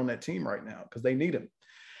wearing on that team right now because they need him.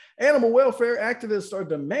 Animal welfare activists are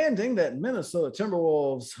demanding that Minnesota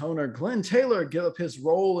Timberwolves owner Glenn Taylor give up his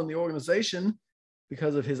role in the organization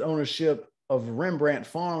because of his ownership of Rembrandt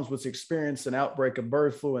Farms, which experienced an outbreak of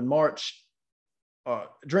bird flu in March.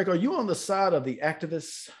 Drake, are you on the side of the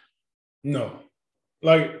activists? No.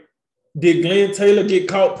 Like, did Glenn Taylor get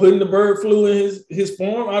caught putting the bird flu in his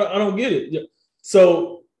farm? I don't get it.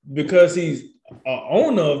 So because he's an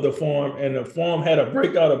owner of the farm and the farm had a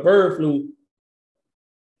breakout of bird flu,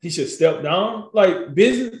 he should step down? Like,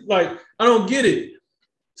 business? Like, I don't get it.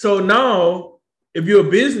 So now, if you're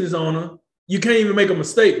a business owner, you can't even make a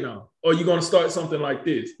mistake now. Or you're going to start something like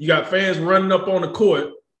this. You got fans running up on the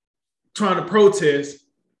court trying to protest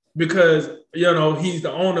because, you know, he's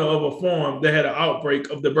the owner of a farm that had an outbreak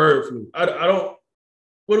of the bird flu. I don't,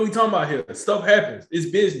 what are we talking about here? Stuff happens. It's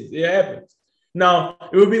business. It happens. Now,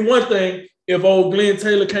 it would be one thing if old Glenn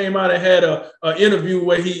Taylor came out and had an interview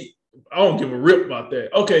where I don't give a rip about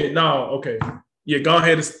that. Okay, yeah, go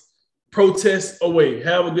ahead and protest away.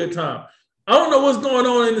 Have a good time. I don't know what's going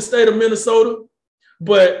on in the state of Minnesota,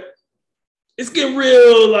 but it's getting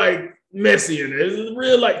real like messy in there. It's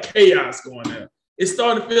real like chaos going there. It's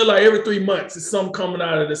starting to feel like every 3 months it's something coming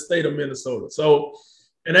out of the state of Minnesota. So,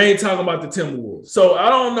 and I ain't talking about the Timberwolves. So I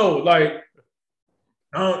don't know. Like,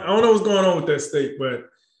 I don't know what's going on with that state, but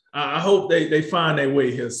I hope they find their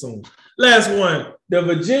way here soon. Last one. The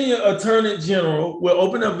Virginia Attorney General will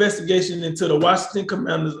open an investigation into the Washington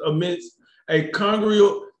Commanders amidst a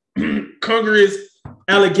Congress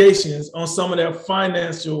allegations on some of their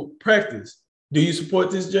financial practice. Do you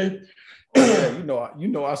support this, Jay? Oh, yeah, you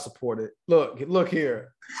know I support it. Look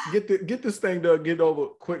here. Get this thing done, get over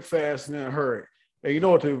quick, fast, and in a hurry. And you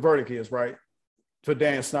know what the verdict is, right? For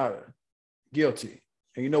Dan Snyder. Guilty.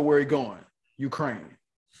 And you know where he's going. Ukraine.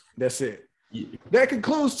 That's it. Yeah. That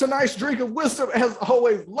concludes tonight's Drink of Wisdom. As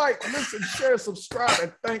always, like, listen, share, subscribe,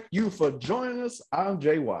 and thank you for joining us. I'm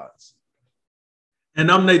Jay Watts. And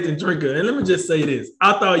I'm Nathan Drinker. And let me just say this.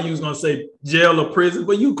 I thought you was going to say jail or prison,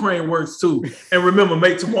 but Ukraine works too. And remember,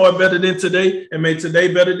 make tomorrow better than today and make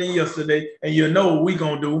today better than yesterday. And you know what we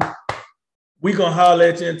going to do. We going to holler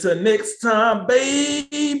at you until next time,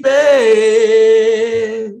 baby.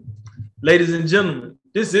 Ladies and gentlemen,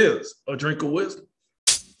 this is A Drink of Wisdom.